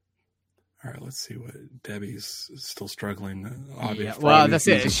 All right. Let's see what Debbie's still struggling. Yeah. Well, that's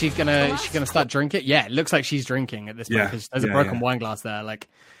it. Is she gonna start drinking? Yeah. It looks like she's drinking at this point because there's a broken wine glass there. Like.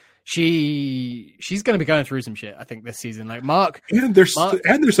 She's going to be going through some shit, I think, this season. Like Mark, and there's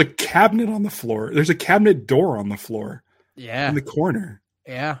a cabinet on the floor. There's a cabinet door on the floor. Yeah, in the corner.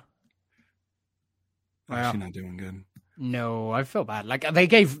 Yeah, she's not doing good. No, I feel bad. Like they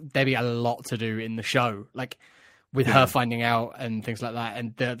gave Debbie a lot to do in the show, like with her finding out and things like that,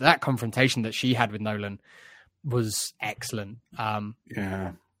 and that confrontation that she had with Nolan was excellent.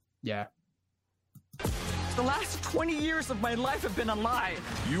 Yeah. The last 20 years of my life have been a lie.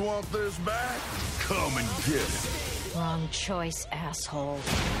 You want this back? Come and get it. Wrong choice, asshole.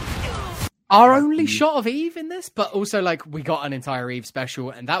 Our only shot of Eve in this, but also like we got an entire Eve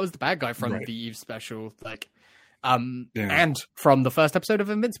special, and that was the bad guy from the Eve special, like, and from the first episode of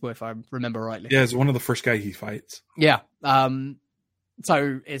Invincible, if I remember rightly. Yeah, it's one of the first guy he fights. Yeah.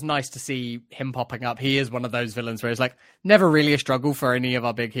 So it's nice to see him popping up. He is one of those villains where it's like never really a struggle for any of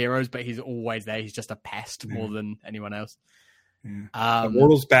our big heroes, but he's always there. He's just a pest more than anyone else. Yeah.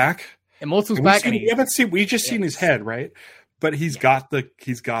 Immortal's back. back. We haven't seen. We just seen his head, right? But he's got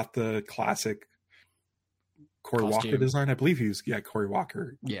the classic Cory Walker design. I believe he's Cory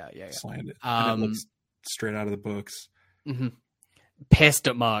Walker. Yeah. Slammed it. And it looks straight out of the books. Mm-hmm. Pissed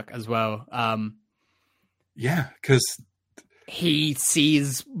at Mark as well. Yeah, because he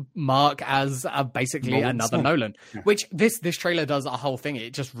sees Mark as basically another Nolan, which this trailer does a whole thing.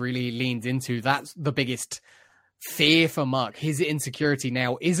 It just really leans into that's the biggest fear for Mark. His insecurity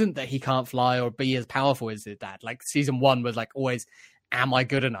now isn't that he can't fly or be as powerful as his dad. Like season 1 was like always, am I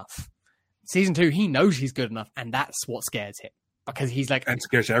good enough? Season 2, he knows he's good enough, and that's what scares him because he's like, and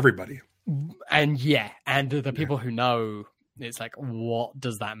scares everybody. And the people who know, it's like, what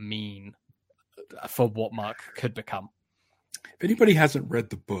does that mean for what Mark could become? If anybody hasn't read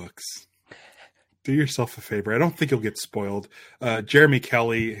the books, do yourself a favor. I don't think you'll get spoiled. Jeremy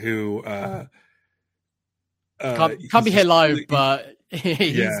Kelly, who can't be here live, but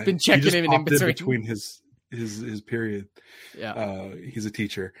he's been checking in between his period. Yeah, he's a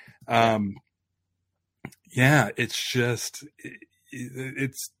teacher. It's just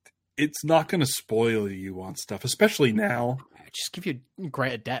it's not going to spoil you on stuff, especially now. Just give you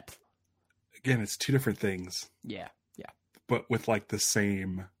greater depth. again, it's two different things. Yeah. But with like the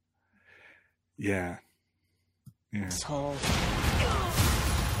same. Yeah. Asshole.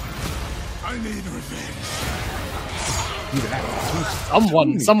 I need revenge.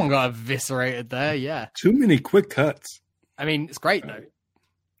 Someone got eviscerated there. Yeah. Too many quick cuts. I mean, it's great though.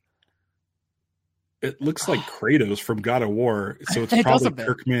 It looks like Kratos from God of War, so it's It does probably a bit.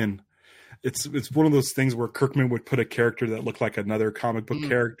 Kirkman. It's one of those things where Kirkman would put a character that looked like another comic book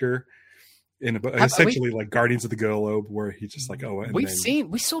character in essentially like Guardians of the Globe, where he's just like, oh, and we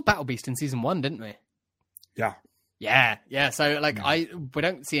saw Battle Beast in season 1, didn't we? Yeah. So like, we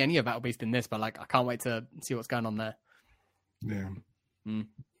don't see any of Battle Beast in this, but like, I can't wait to see what's going on there. Yeah.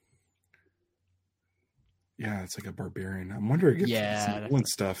 Yeah, it's like a barbarian. I'm wondering if it's some Nolan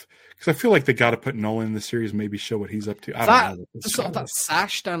stuff, because I feel like they got to put Nolan in the series, maybe show what he's up to. I don't know. Sort of that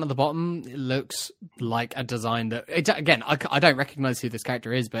sash down at the bottom, it looks like a design that, again, I don't recognize who this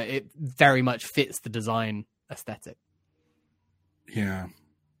character is, but it very much fits the design aesthetic. Yeah.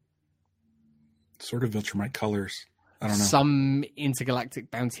 Sort of Viltrumite colors. I don't know. Some intergalactic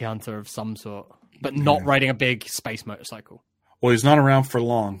bounty hunter of some sort, but not riding a big space motorcycle. Well, he's not around for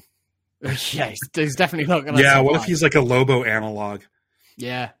long. Yeah, he's definitely not going to Yeah, survive. what if he's like a Lobo analog?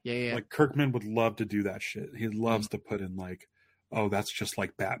 Yeah. Like Kirkman would love to do that shit. He loves to put in like, oh, that's just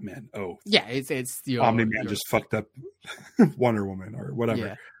like Batman. Oh, yeah, it's your Omni-Man just fucked up Wonder Woman or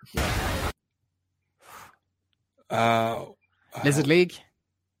whatever. Yeah. Lizard League.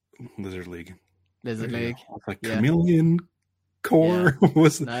 Lizard League. Like Chameleon Core.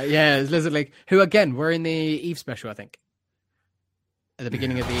 Was it's Lizard League. Who again? We're in the Eve special, I think. At the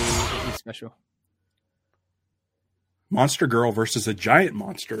beginning of the Eve special. Monster Girl versus a giant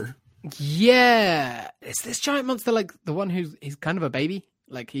monster. Yeah. Is this giant monster like the one he's kind of a baby?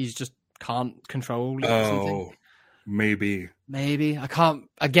 Like he's just can't control it or something? Maybe. I can't.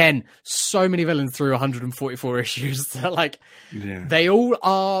 Again, so many villains through 144 issues that like they all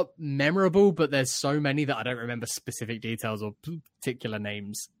are memorable, but there's so many that I don't remember specific details or particular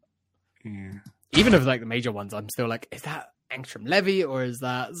names. Yeah. Even of like the major ones, I'm still like, is that Angstrom Levy or is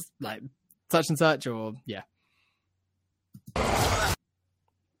that like such and such or It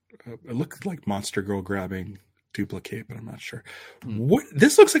looked like Monster Girl grabbing Duplicate, but I'm not sure. What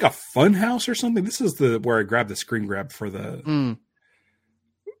this looks like a fun house or something. This is the where I grabbed the screen grab for the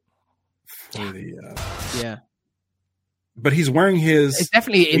But he's wearing his it's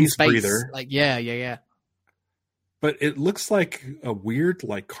definitely in space breather. Like yeah. But it looks like a weird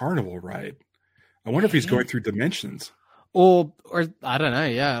like carnival ride. I wonder if he's going through dimensions. Or I don't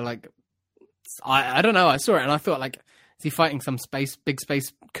know, like I don't know, I saw it and I thought like, is he fighting some big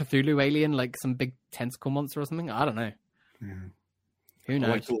space Cthulhu alien, like some big tentacle monster or something? I don't know. Yeah. Who knows?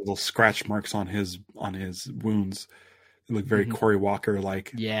 I like the little scratch marks on his wounds. They look very Cory Walker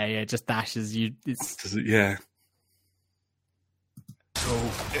like. Yeah, just dashes you. Yeah.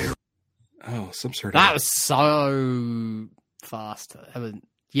 Some sort of. That was so fast.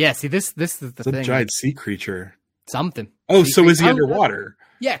 See, this is the thing. A giant sea creature. Something. Oh, so is he underwater?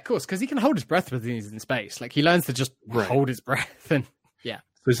 Yeah, of course, because he can hold his breath when he's in space. Like he learns to just hold his breath, and so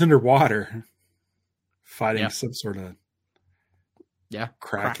he's underwater, fighting some sort of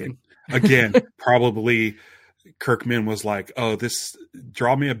kraken. Again, probably Kirkman was like, "Oh,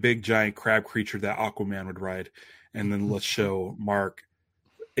 draw me a big giant crab creature that Aquaman would ride, and then let's show Mark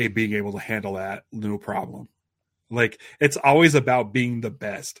being able to handle that, no problem." Like it's always about being the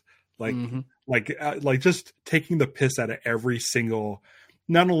best. Like just taking the piss out of every single,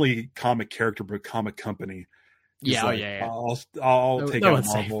 not only comic character but comic company. I'll take out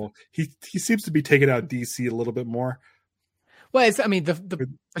Marvel. He seems to be taking out DC a little bit more. Well, the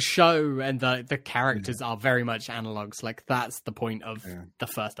show and the characters are very much analogs. Like that's the point of the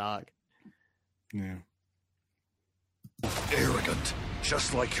first arc. Yeah. Arrogant,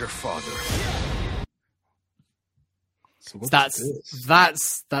 just like your father. So that's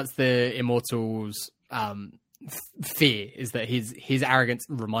the Immortals' fear, is that his arrogance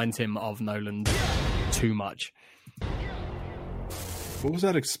reminds him of Nolan too much. What was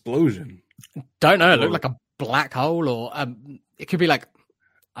that explosion? Don't know. It looked like a black hole, or it could be like,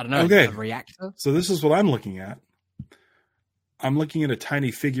 I don't know, a reactor. So this is what I'm looking at. I'm looking at a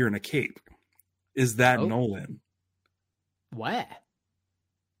tiny figure in a cape. Is that Nolan? Where?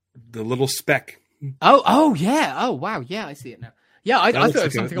 The little speck. Oh yeah. Oh wow. Yeah, I see it now. Yeah, I thought it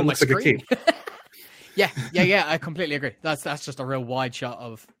was something on my screen. Yeah. I completely agree. That's just a real wide shot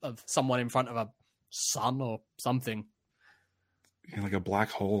of someone in front of a sun or something. Yeah, like a black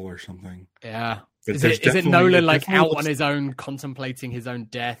hole or something. Yeah. But is it Nolan like out on his own, contemplating his own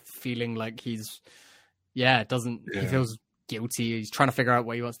death, feeling like he feels guilty. He's trying to figure out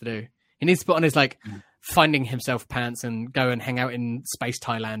what he wants to do. He needs to put on his like finding himself pants and go and hang out in space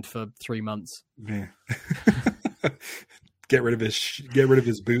Thailand for 3 months. Yeah. Get rid of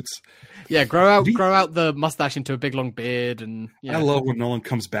his boots. Yeah, grow out the mustache into a big long beard, and I love when Nolan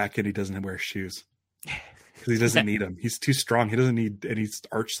comes back and he doesn't wear shoes because he doesn't need them. He's too strong. He doesn't need any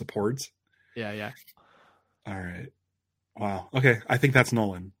arch supports. Yeah. All right. Wow. Okay, I think that's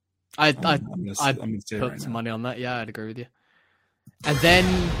Nolan. I'd say put right some now. money on that. Yeah, I'd agree with you. And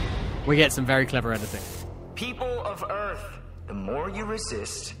then we get some very clever editing. People of Earth, the more you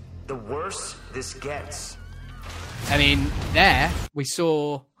resist, the worse this gets. I mean, there we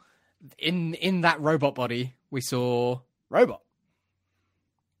saw in that robot body, we saw Robot.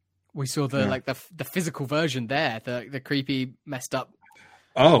 We saw the physical version there, the creepy, messed up.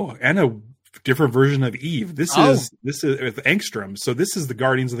 Oh, and a different version of Eve. This is with Angstrom. So this is the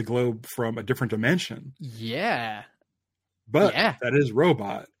Guardians of the Globe from a different dimension. Yeah. But that is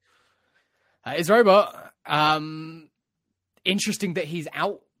Robot. That is Robot. Interesting that he's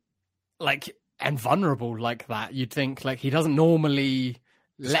out and vulnerable like that. You'd think he doesn't normally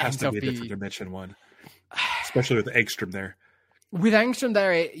let himself be a different dimension one. Especially with Angstrom there. With Angstrom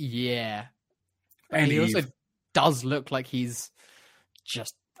there, yeah. And he also does look like he's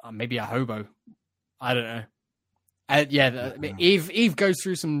just maybe a hobo. I don't know. I mean, Eve goes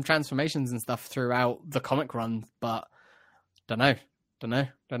through some transformations and stuff throughout the comic run, but don't know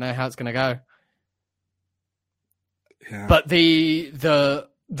how it's gonna go. Yeah. But the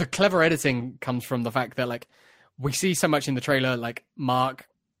clever editing comes from the fact that we see so much in the trailer, Mark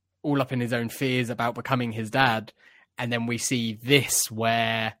all up in his own fears about becoming his dad, and then we see this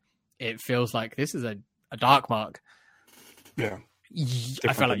where it feels like this is a dark Mark. Yeah.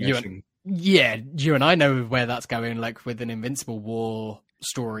 I feel like you and I know where that's going, with an Invincible War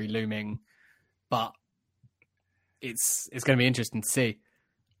story looming, but it's going to be interesting to see.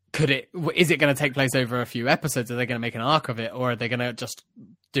 Is it going to take place over a few episodes? Are they going to make an arc of it, or are they going to just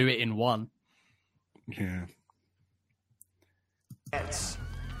do it in one? Yeah.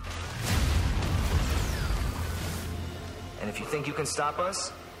 And if you think you can stop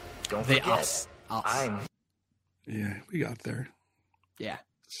us, don't forget. Us. Yeah, we got there. Yeah.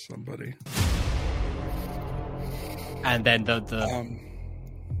 Somebody. And then the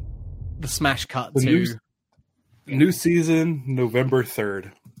smash cut to new season, November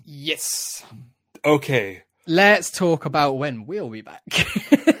 3rd. Yes. Okay. Let's talk about when we'll be back.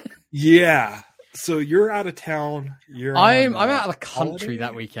 Yeah. So you're out of town. I'm out of the country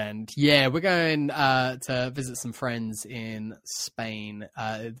that weekend. Yeah, we're going to visit some friends in Spain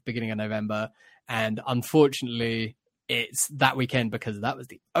at the beginning of November, and unfortunately, it's that weekend because that was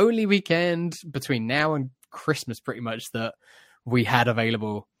the only weekend between now and Christmas, pretty much, that we had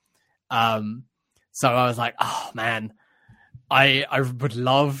available. So I was like, oh man, I would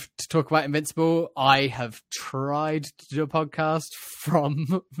love to talk about Invincible. I have tried to do a podcast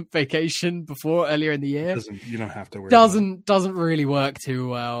from vacation before earlier in the year. You don't have to worry. Doesn't really work too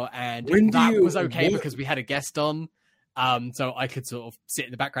well, and was okay because we had a guest on, so I could sort of sit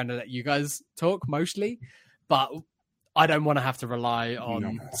in the background and let you guys talk mostly. But I don't want to have to rely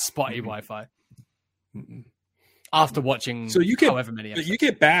on spotty Wi-Fi. After watching however many episodes. You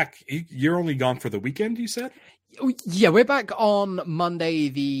get back, you're only gone for the weekend, you said? Yeah, we're back on Monday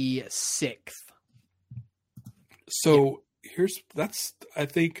the 6th. So I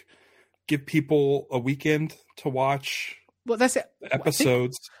think, give people a weekend to watch. Well, that's it.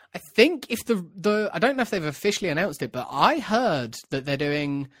 Episodes. I think if the I don't know if they've officially announced it, but I heard that they're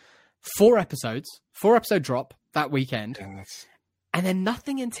doing 4 episode drop that weekend. Yeah, and then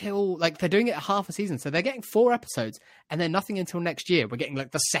nothing until they're doing it half a season. So they're getting 4 episodes and then nothing until next year. We're getting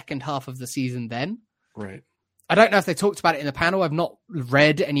the second half of the season then. Right. I don't know if they talked about it in the panel. I've not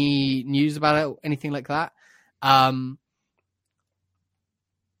read any news about it or anything like that. But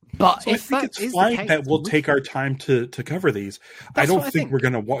so if I think it's fine that we'll take our time to cover these. I don't think we're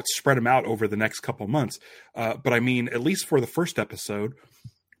going to spread them out over the next couple of months. But I mean, at least for the first episode,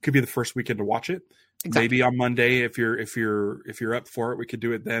 could be the first weekend to watch it. Exactly. Maybe on Monday, if you're up for it, we could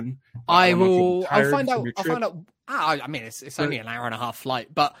do it then. I'll find out. I mean, it's only an hour and a half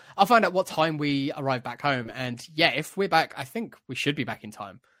flight, but I'll find out what time we arrive back home. And yeah, if we're back, I think we should be back in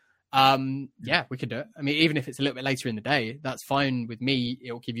time. Yeah, we could do it. I mean, even if it's a little bit later in the day, that's fine with me.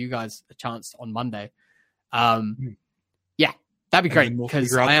 It'll give you guys a chance on Monday. Yeah, that'd be great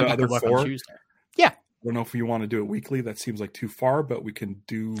because I am back to work on Tuesday. Yeah. I don't know if you want to do it weekly. That seems like too far, but we can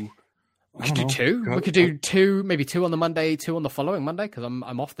do. We could do 2. We could do 2, maybe 2 on the Monday, 2 on the following Monday because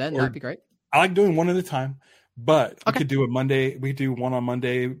I'm off then. That'd be great. I like doing 1 at a time, but we could do a Monday. We could do 1 on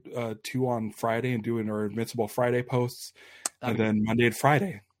Monday, 2 on Friday, and doing our Invincible Friday posts, and then Monday and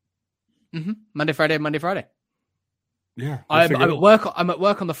Friday. Monday, Friday. Yeah, I'm at work. I'm at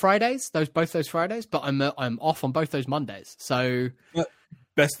work on the Fridays. Both those Fridays, but I'm off on both those Mondays. So,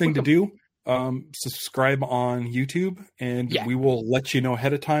 best thing to do: subscribe on YouTube, and we will let you know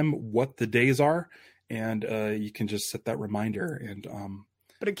ahead of time what the days are, and you can just set that reminder. And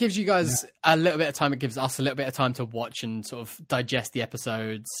but it gives you guys a little bit of time. It gives us a little bit of time to watch and sort of digest the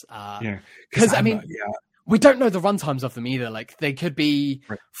episodes. Because we don't know the runtimes of them either. Like they could be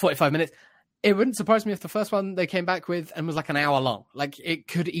 45 minutes. It wouldn't surprise me if the first one they came back with and was like an hour long. Like it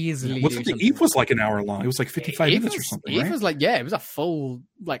could easily. Eve was like an hour long. It was like 55 minutes or something. Eve was like it was a full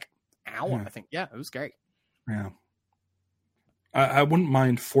like hour. I think it was great. Yeah, I wouldn't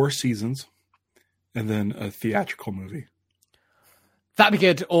mind 4 seasons, and then a theatrical movie. That'd be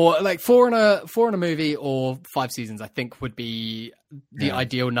good. Or like 4 in a movie, or 5 seasons. I think would be the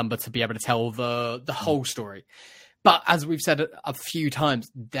ideal number to be able to tell the whole story. But as we've said a few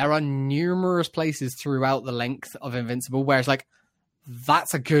times, there are numerous places throughout the length of Invincible where it's like,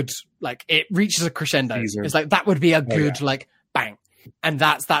 that's a good, like, it reaches a crescendo. Teaser. It's like, that would be a good, like, bang. And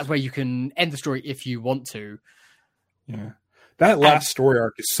that's where you can end the story if you want to. Yeah. That last story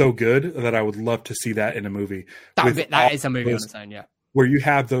arc is so good that I would love to see that in a movie. That is a movie on its own, yeah. Where you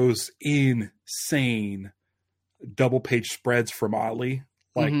have those insane double-page spreads from Otley.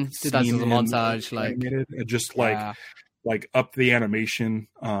 Like that's a montage, like just like up the animation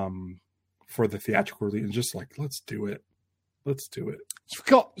for the theatrical release, and just like let's do it. You've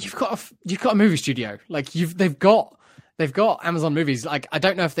got a movie studio, like they've got Amazon Movies. Like I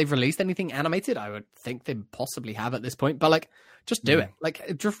don't know if they've released anything animated. I would think they possibly have at this point, but like just do it.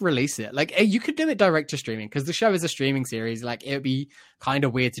 Like just release it. Like you could do it direct to streaming because the show is a streaming series. Like it would be kind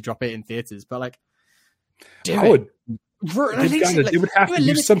of weird to drop it in theaters, but like They would have to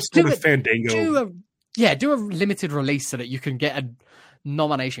use some sort of Fandango. Do a limited release so that you can get a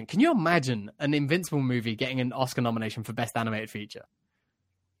nomination. Can you imagine an Invincible movie getting an Oscar nomination for Best Animated Feature?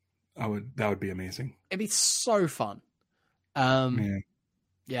 That would be amazing. It'd be so fun.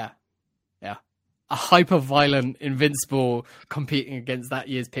 Yeah. A hyper-violent Invincible competing against that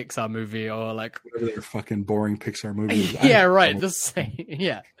year's Pixar movie, or like whatever their fucking boring Pixar movies. Yeah, right. The same.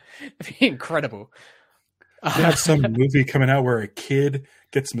 Yeah, it'd be incredible. They have some movie coming out where a kid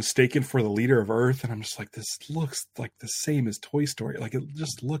gets mistaken for the leader of Earth, and I'm just like, this looks like the same as Toy Story. Like it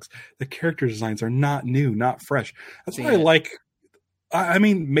just looks. The character designs are not new, not fresh. That's why I like. I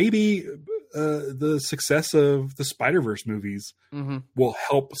mean, maybe the success of the Spider-Verse movies will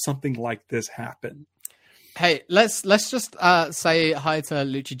help something like this happen. Hey, let's just say hi to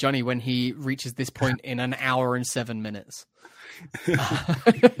Lucci Johnny when he reaches this point in an hour and 7 minutes.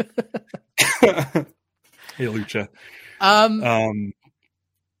 Hey, Lucha.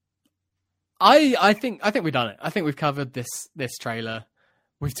 I think we've done it. I think we've covered this trailer.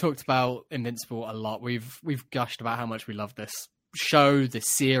 We've talked about Invincible a lot. We've gushed about how much we love this show, this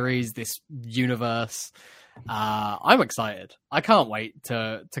series, this universe. I'm excited. I can't wait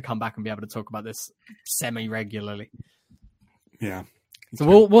to come back and be able to talk about this semi-regularly. Yeah.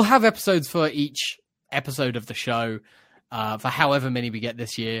 So we'll have episodes for each episode of the show. For however many we get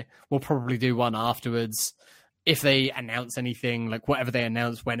this year. We'll probably do one afterwards. If they announce anything, like whatever they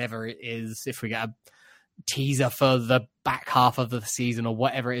announce, whenever it is, if we get a teaser for the back half of the season or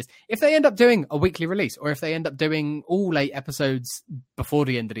whatever it is, if they end up doing a weekly release or if they end up doing all 8 episodes before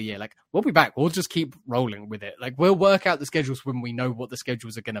the end of the year, like we'll be back. We'll just keep rolling with it. Like we'll work out the schedules when we know what the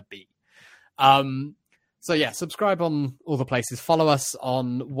schedules are going to be. So yeah, subscribe on all the places. Follow us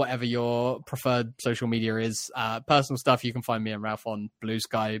on whatever your preferred social media is. Personal stuff, you can find me and Ralph on Blue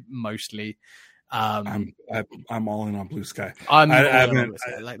Sky mostly. I'm all in on Blue Sky.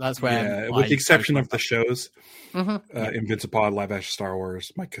 That's where, with the exception of the shows, Invincipod, Live Action Star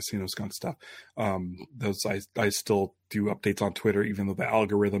Wars, my Casino Skunk stuff. Those I still do updates on Twitter, even though the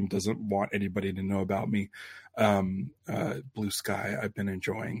algorithm doesn't want anybody to know about me. Blue Sky, I've been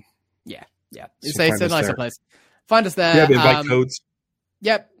enjoying. Yeah. So it's a nicer place. Find us there. Yeah, they invite codes.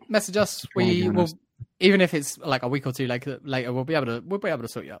 Yep, message us. We will, even if it's like a week or two later, we'll be able to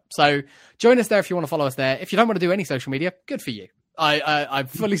sort you up. So join us there if you want to follow us there. If you don't want to do any social media, good for you. I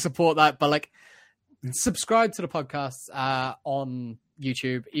fully support that. But like, subscribe to the podcast on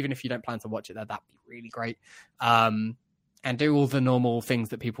YouTube, even if you don't plan to watch it there. That'd be really great. And do all the normal things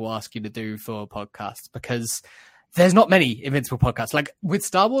that people ask you to do for podcasts, because there's not many Invincible podcasts. Like with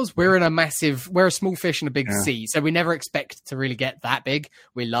Star Wars, we're a small fish in a big sea. So we never expect to really get that big.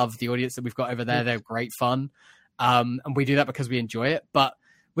 We love the audience that we've got over there. They're great fun. And we do that because we enjoy it. But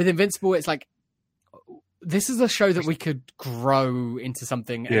with Invincible, it's like this is a show that we could grow into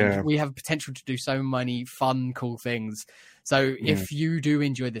something, and we have potential to do so many fun, cool things. So if you do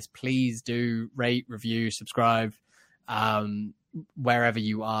enjoy this, please do rate, review, subscribe, wherever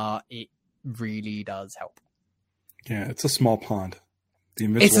you are. It really does help. Yeah, it's a small pond.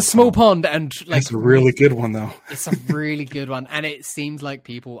 It's a small pond, and like it's a really good one, though. It's a really good one, and it seems like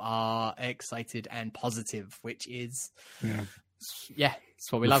people are excited and positive, which is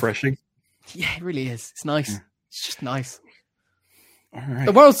it's what we love. Refreshing. Yeah, it really is. It's nice. It's just nice. All right.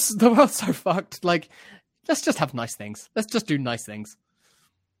 The world's so fucked. Like, let's just have nice things. Let's just do nice things.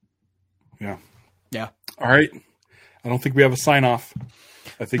 Yeah. Yeah. All right. I don't think we have a sign off.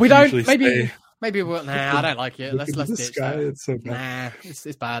 I think we don't. Maybe we'll. Nah, I don't like it. Let's ditch that. It's so bad. Nah,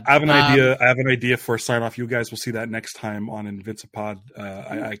 it's bad. I have an idea. I have an idea for a sign off. You guys will see that next time on Invincipod.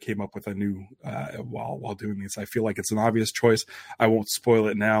 I came up with a new while doing these. I feel like it's an obvious choice. I won't spoil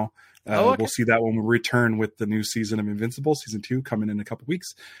it now. Okay. We'll see that when we return with the new season of Invincible, season 2, coming in a couple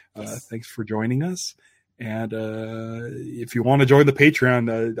weeks. Thanks for joining us. And if you want to join the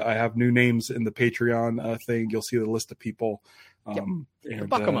Patreon, I have new names in the Patreon thing. You'll see the list of people.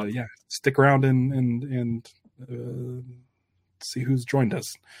 Stick around and see who's joined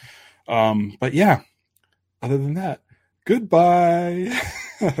us. But yeah, other than that, goodbye.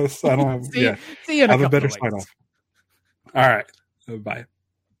 So I don't have. See you in have a better sign off. All right, bye.